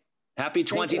 everybody. Happy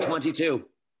 2022.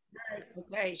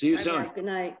 Okay. See you soon. Good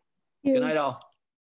night. Good night, all.